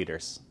Thought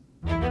Leaders.